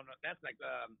no. That's like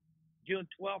June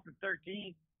 12th and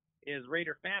 13th is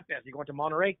Raider Fan Fest. You going to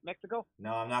Monterrey, Mexico?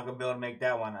 No, I'm not going to be able to make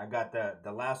that one. I got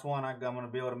the last one I'm going to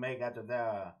be able to make after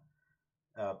the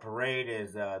parade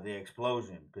is the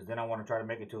explosion, because then I want to try to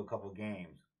make it to a couple of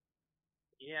games.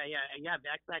 Yeah.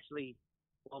 That's actually,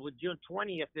 with June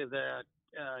 20th is a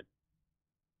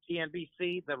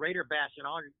TNBC, the Raider Bash in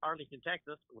Arlington,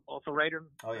 Texas, with also Raider.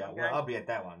 Oh yeah, well I'll be at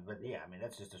that one, but yeah, I mean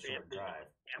that's just a short drive.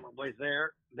 Yeah, my boy's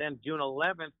there. Then June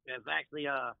 11th is actually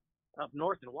up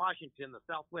north in Washington, the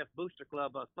Southwest Booster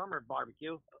Club summer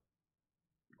barbecue.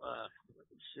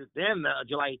 Then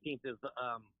July 18th is the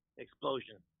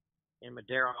explosion in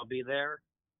Madera. I'll be there.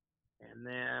 And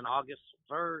then August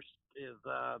 1st is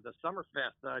the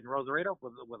Summerfest in Rosarito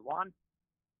with Juan.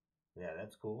 Yeah,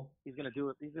 that's cool. He's gonna do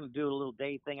it. He's gonna do a little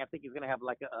day thing. I think he's gonna have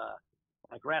like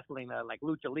wrestling, like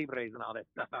lucha libres and all that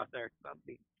stuff out there. That'll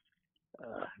be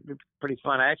pretty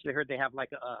fun. I actually heard they have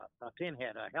like a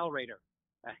pinhead, a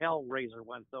Hellraiser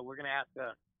one. So we're gonna ask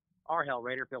our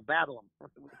Hellraider if he'll battle him.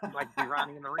 We'd like to see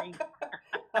Ronnie in the ring.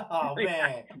 Oh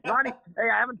man, Ronnie! Hey,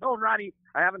 I haven't told Ronnie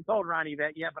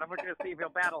that yet, but I'm gonna see if he'll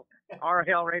battle our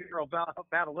Hellraider or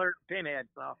battle Pinhead.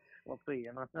 So we'll see.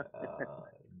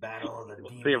 Battle of the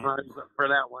Demons. See if Ronnie's up for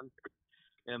that one.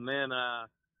 And then I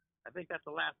think that's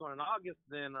the last one in August.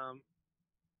 Then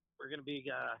we're gonna be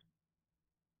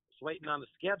just waiting on the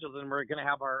schedules, and we're gonna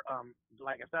have our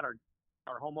like I said,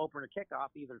 our home opener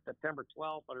kickoff either September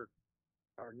 12th or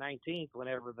 19th,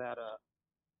 whenever that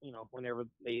whenever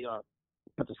they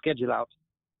put the schedule out.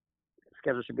 The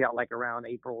schedule should be out like around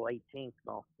April 18th.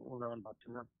 So we'll know in about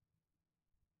 2 months.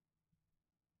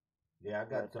 Yeah,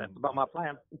 that's about my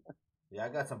plan. Yeah, I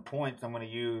got some points I'm going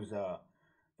to use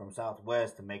from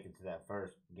Southwest to make it to that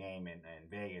first game in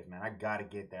Vegas, man. I got to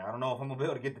get there. I don't know if I'm going to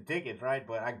be able to get the tickets, right?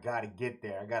 But I got to get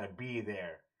there. I got to be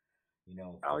there. You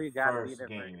got to be there for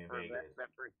that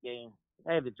first game.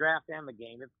 Hey, the draft and the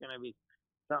game. It's going to be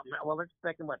something. Well, they're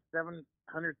expecting,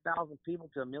 700,000 people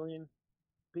to 1 million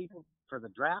people for the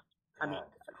draft? I mean,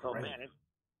 so, man,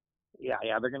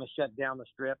 they're going to shut down the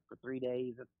Strip for 3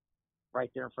 days. It's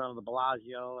right there in front of the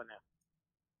Bellagio, and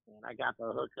I got the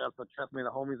hookup, so trust me, the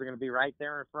homies are going to be right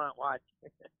there in front. Watch.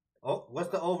 Oh, what's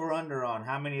the over/under on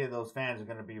how many of those fans are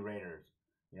going to be Raiders?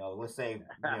 Let's say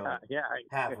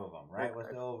half of them, right?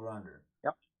 What's the over/under?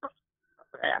 Yep.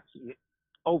 Actually,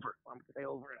 over. I'm going to say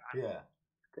over. Yeah.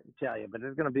 Couldn't tell you, but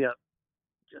there's going to be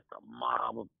just a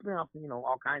mob of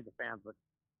all kinds of fans. But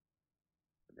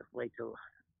just wait till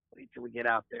we get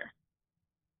out there.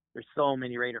 There's so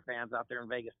many Raider fans out there in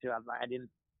Vegas too. I didn't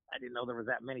know there was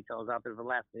that many till I was out there the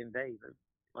last 10 days. There's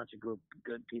a bunch of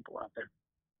good people out there.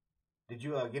 Did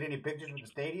you get any pictures with the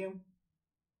stadium?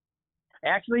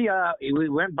 Actually, we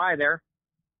went by there.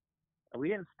 We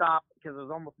didn't stop because it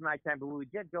was almost nighttime, but we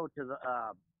did go to the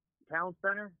town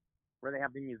center where they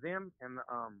have the museum and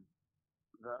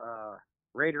the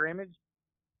Raider image.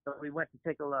 So we went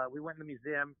to we went in the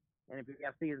museum, and if you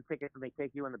have season tickets, they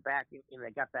take you in the back.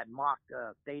 They got that mock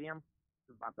stadium.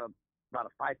 It's about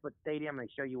a 5-foot stadium, and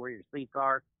they show you where your seats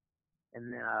are,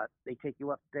 and they take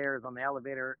you upstairs on the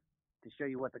elevator to show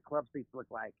you what the club seats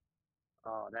look like.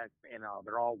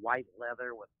 They're all white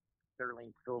leather with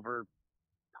sterling silver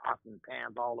pots and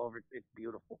pans all over. It's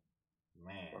beautiful.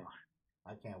 Man,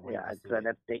 I can't wait.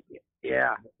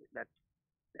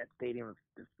 That stadium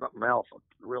is something else. It's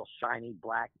real shiny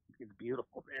black. It's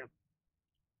beautiful, man.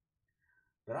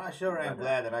 But I sure am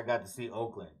glad that I got to see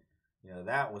Oakland.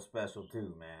 That was special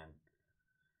too, man.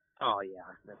 Oh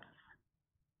yeah, that's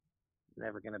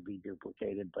never gonna be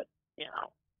duplicated. But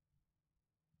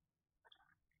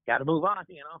got to move on.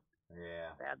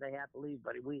 Yeah. Sad they have to leave,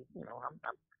 but I'm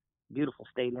beautiful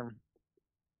stadium,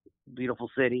 beautiful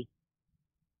city.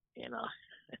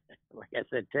 Like I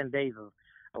said, 10 days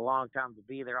a long time to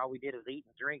be there. All we did is eat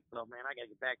and drink. So man, I gotta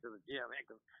get back to the gym, man,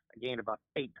 'cause I gained about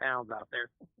 8 pounds out there.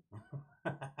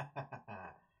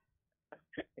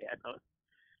 Yeah, no.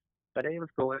 But it was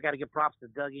cool. I got to give props to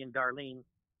Dougie and Darlene.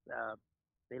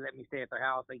 They let me stay at their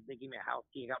house. They gave me a house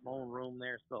key. I got my own room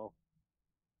there. So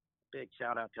big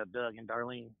shout out to Doug and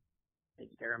Darlene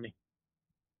taking care of me.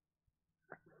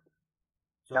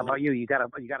 So, how about you? You got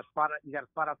a spot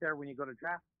out there when you go to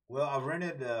draft? Well, I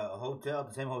rented a hotel,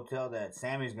 the same hotel that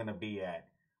Sammy's gonna be at.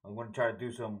 I'm gonna try to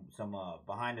do some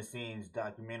behind the scenes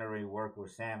documentary work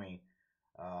with Sammy.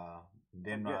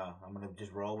 Then I'm gonna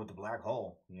just roll with the Black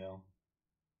Hole. Yeah.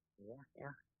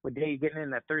 What day are you getting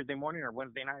in? That Thursday morning or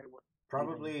Wednesday night?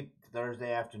 Probably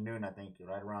Thursday afternoon, I think,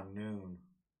 right around noon.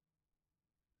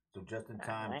 So just in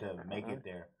time to make it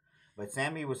there. But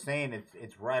Sammy was saying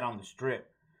it's right on the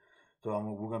strip, so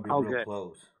we're gonna be real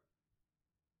close.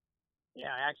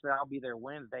 Yeah, actually, I'll be there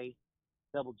Wednesday.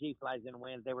 Double G flies in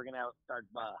Wednesday. We're gonna start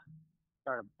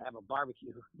have a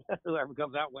barbecue. Whoever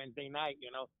comes out Wednesday night,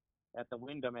 at the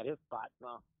Wyndham at his spot.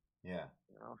 So yeah,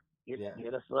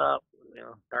 get us up.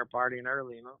 Start partying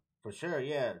early. For sure,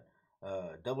 yeah.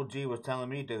 Double G was telling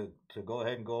me to go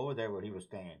ahead and go over there where he was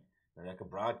staying. That I could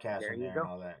broadcast from there and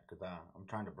all that, because I'm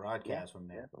trying to broadcast from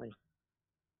there. Definitely.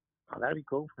 Oh, that'd be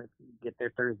cool. If you get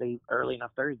there Thursday, early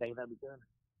enough Thursday, that'd be good.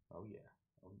 Oh yeah.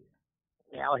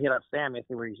 Yeah, I'll hit up Sam and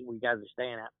see where you guys are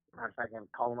staying at. Matter of fact, I can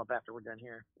call him up after we're done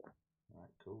here. All right,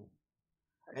 cool.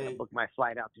 I gotta book my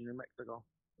flight out to New Mexico.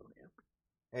 So, yeah.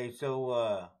 Hey, so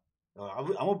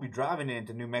I'm gonna be driving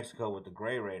into New Mexico with the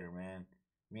Gray Raider, man.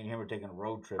 Me and him are taking a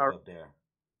road trip up there.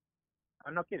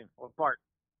 I'm not kidding. What part?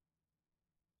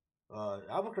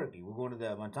 Albuquerque. We're going to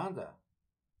the Matanza.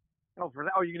 Oh, for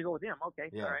that? Oh, you're gonna go with him? Okay.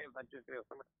 Yeah. All right.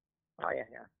 Oh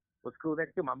yeah. What's cool there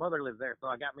too? My mother lives there, so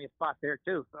I got me a spot there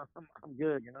too. So I'm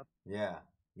good, Yeah,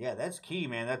 that's key,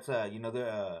 man. That's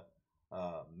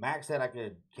Max said I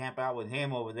could camp out with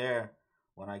him over there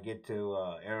when I get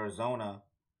to Arizona.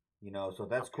 So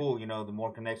that's cool. The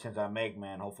more connections I make,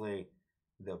 man, hopefully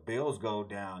the bills go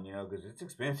down. Because it's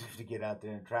expensive to get out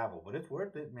there and travel, but it's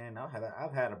worth it, man.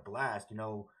 I've had a blast.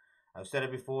 I've said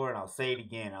it before, and I'll say it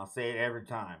again. I'll say it every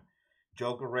time.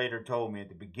 Joker Raider told me at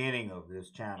the beginning of this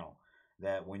channel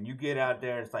that when you get out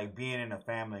there, it's like being in a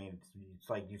family. It's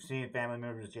like you've seen family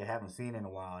members that you haven't seen in a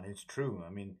while, and it's true. I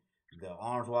mean, the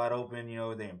arms wide open,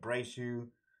 they embrace you.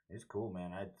 It's cool,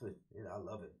 man. I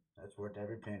love it. That's worth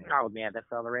every penny. Oh, man, that's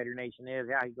how the Raider Nation is.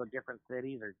 Yeah, you go different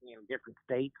cities or, different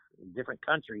states, different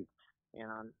countries,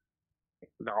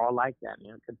 they're all like that,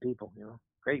 good people,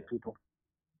 great people.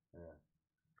 Yeah.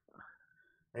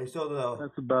 Hey, so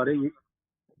that's about it.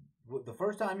 The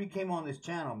first time you came on this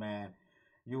channel, man,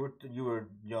 you were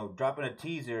dropping a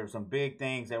teaser of some big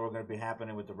things that were going to be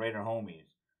happening with the Raider homies.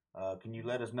 Can you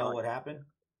let us know what happened?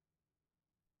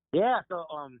 Yeah, so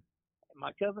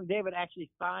my cousin David actually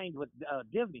signed with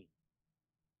Disney.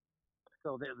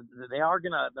 So they are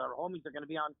gonna, the homies are gonna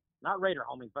be on, not Raider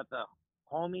homies, but the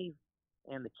homies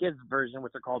and the kids version,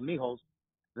 which are called Mijos.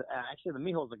 Actually, the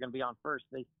Mijos are gonna be on first.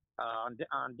 They on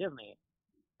Disney.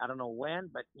 I don't know when,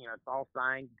 but it's all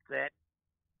signed, set.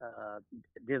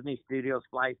 Disney Studios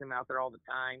flies him out there all the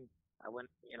time. I went,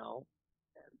 and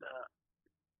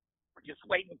we're just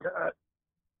waiting to,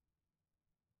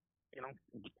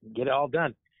 get it all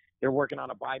done. They're working on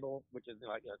a Bible, which is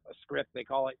like a script they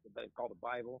call it. They call it the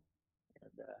Bible,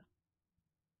 and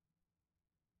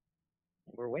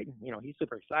we're waiting. He's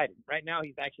super excited. Right now,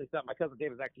 he's actually my cousin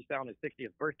David's actually celebrating his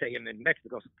 60th birthday in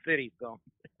Mexico City. So,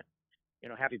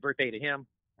 happy birthday to him.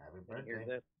 Happy birthday. Here's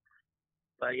this.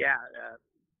 But yeah,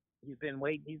 he's been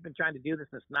waiting. He's been trying to do this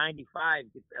since '95.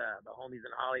 The homies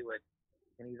in Hollywood,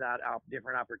 and he's out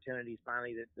different opportunities.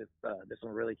 Finally, this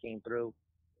one really came through,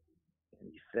 and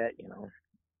he's set.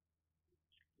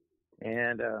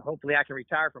 And hopefully, I can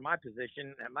retire from my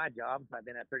position at my job. I've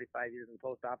been at 35 years in the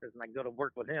post office, and I can go to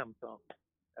work with him. So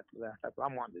that's what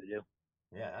I'm wanting to do.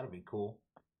 Yeah, that'll be cool.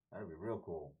 That'll be real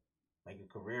cool. Make a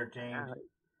career change.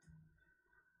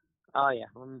 Oh yeah,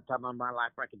 I'm talking about my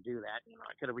life where I could do that.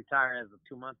 I could have retired as of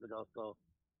 2 months ago, so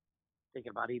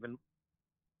thinking about either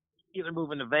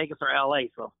moving to Vegas or LA.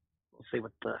 So we'll see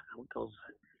what the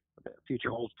future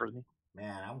holds for me.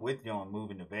 Man, I'm with you on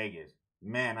moving to Vegas.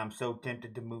 Man, I'm so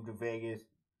tempted to move to Vegas.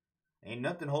 Ain't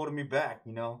nothing holding me back,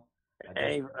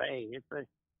 Hey,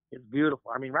 it's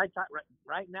beautiful. I mean, right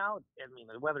now,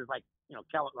 the weather's like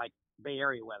like Bay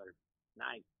Area weather,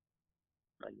 nice.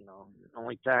 But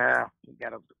only time you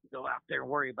gotta go out there and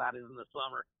worry about it in the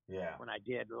summer. Yeah. When I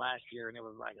did last year, and it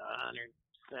was like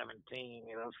 117.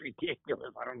 It's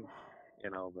ridiculous. I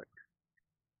don't, but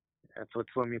that's what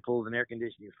swimming pools and air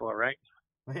conditioning is for, right?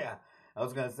 Yeah. I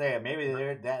was gonna say maybe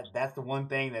that's the one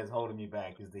thing that's holding me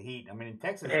back is the heat. I mean, in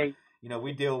Texas, Hey,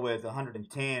 we deal with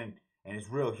 110 and it's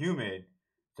real humid,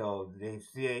 so they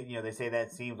say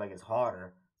that seems like it's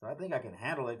harder. So I think I can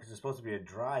handle it because it's supposed to be a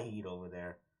dry heat over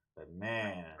there. But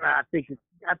man, I think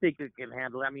it can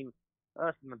handle it. I mean,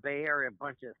 us in the Bay Area, a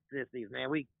bunch of sissies, man.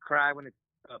 We cry when it's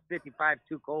 55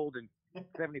 too cold and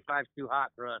 75 too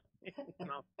hot for us. You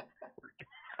know.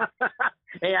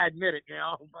 Hey, I admit it.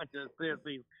 A bunch of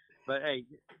sissies. But hey,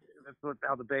 that's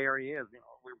how the Bay Area is.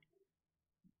 We're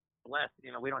blessed.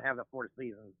 We don't have the 4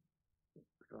 seasons.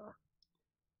 So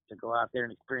to go out there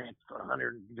and experience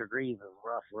 100 degrees is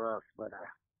rough for us. But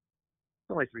it's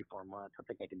only 3-4 months. I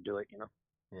think I can do it.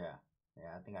 yeah,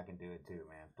 I think I can do it too,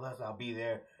 man. Plus, I'll be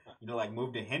there. Like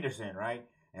move to Henderson, right?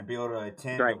 And be able to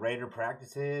attend the Raider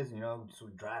practices.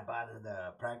 Just drive by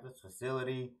the practice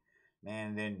facility.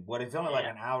 Man, then it's only like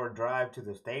an hour drive to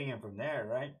the stadium from there,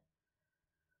 right?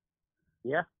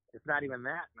 Yeah, it's not even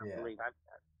that. I believe.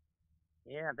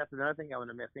 That's another thing I want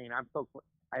to miss.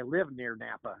 I live near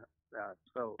Napa,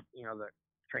 so the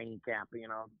training camp.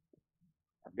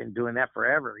 I've been doing that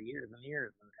forever, years and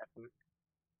years, and that's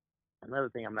another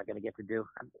thing I'm not going to get to do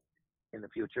in the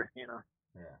future.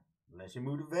 Yeah, unless you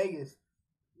move to Vegas.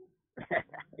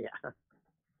 Yeah.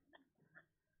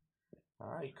 All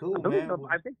right, cool, man.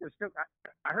 I think they're still.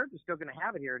 I heard they're still going to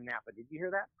have it here in Napa. Did you hear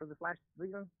that for this last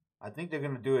season? I think they're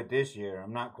going to do it this year.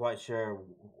 I'm not quite sure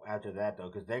after that though,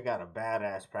 because they got a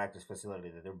badass practice facility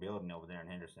that they're building over there in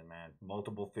Henderson, man.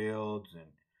 Multiple fields and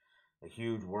a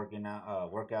huge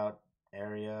workout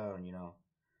area, and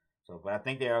So, but I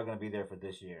think they are going to be there for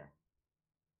this year.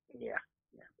 Yeah,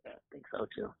 I think so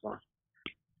too. So,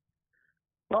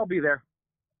 I'll be there.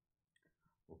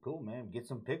 Well, cool, man. Get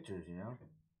some pictures, Yeah,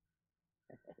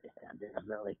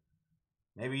 definitely.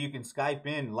 Maybe you can Skype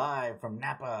in live from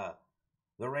Napa,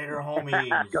 the Raider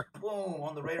homies. Boom,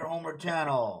 on the Raider Homer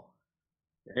channel.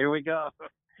 Here we go.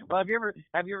 Well, have you ever?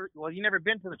 Well, you never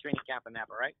been to the training camp in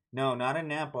Napa, right? No, not in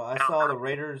Napa. I saw the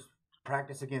Raiders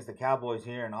practice against the Cowboys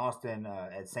here in Austin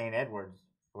at St. Edwards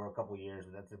for a couple years,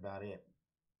 but that's about it.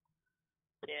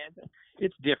 Yeah,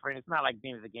 it's different. It's not like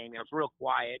being at the game. It's real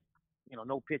quiet.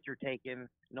 No picture taken,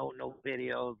 no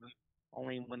videos.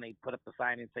 Only when they put up the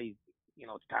sign and say,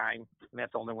 it's time. And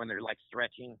that's only when they're like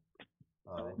stretching.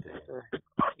 Oh, okay.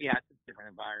 Yeah, it's a different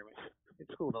environment. It's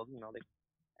cool though.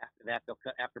 After that,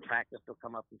 after practice, they'll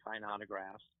come up and sign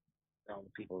autographs. The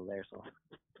people are there, so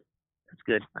it's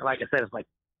good. Like I said, it's like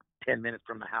 10 minutes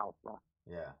from the house. So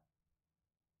yeah,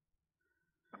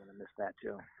 I'm gonna miss that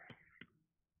too.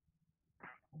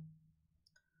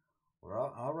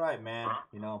 Well, all right, man.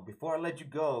 Before I let you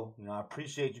go, I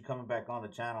appreciate you coming back on the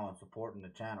channel and supporting the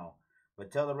channel.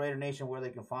 But tell the Raider Nation where they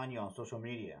can find you on social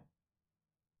media.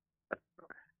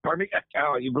 Pardon me?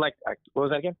 Oh, you like? What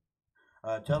was that again?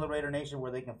 Tell the Raider Nation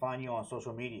where they can find you on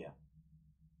social media.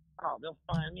 Oh, they'll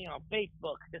find me on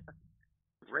Facebook.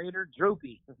 Raider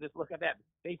Droopy. Just look at that.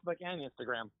 Facebook and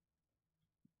Instagram.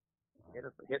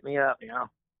 Hit me up,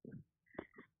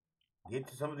 Get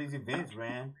to some of these events,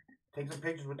 man. Take some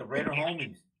pictures with the Raider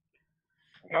homies.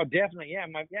 Oh, definitely, yeah.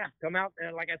 Come out,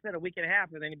 like I said, a week and a half.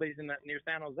 If anybody's near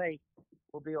San Jose,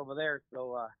 we'll be over there.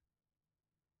 So,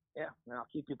 and I'll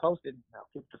keep you posted. I'll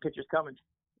keep the pictures coming.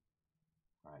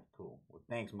 All right, cool. Well,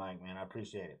 thanks, Mike, man. I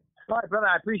appreciate it. All right, brother.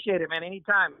 I appreciate it, man.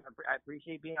 Anytime. I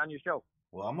appreciate being on your show.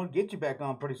 Well, I'm going to get you back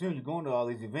on pretty soon. You're going to all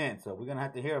these events, so we're going to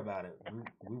have to hear about it.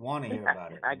 We want to hear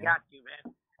about it. I got you,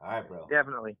 man. All right, bro.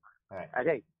 Definitely. All right.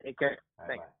 Hey, take care. All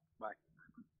right, thanks. Bye.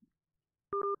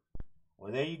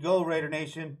 Well, there you go, Raider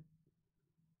Nation.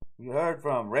 You heard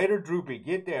from Raider Droopy.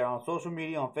 Get there on social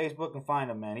media, on Facebook, and find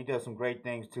him, man. He does some great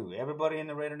things, too. Everybody in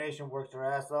the Raider Nation works their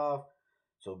ass off,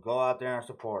 so go out there and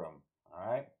support him,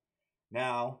 all right?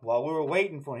 Now, while we were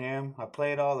waiting for him, I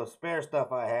played all the spare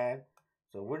stuff I had,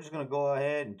 so we're just going to go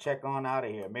ahead and check on out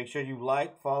of here. Make sure you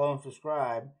like, follow, and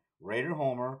subscribe Raider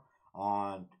Homer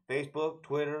on Facebook,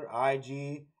 Twitter,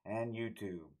 IG, and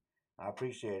YouTube. I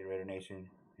appreciate it, Raider Nation.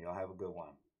 Y'all have a good one.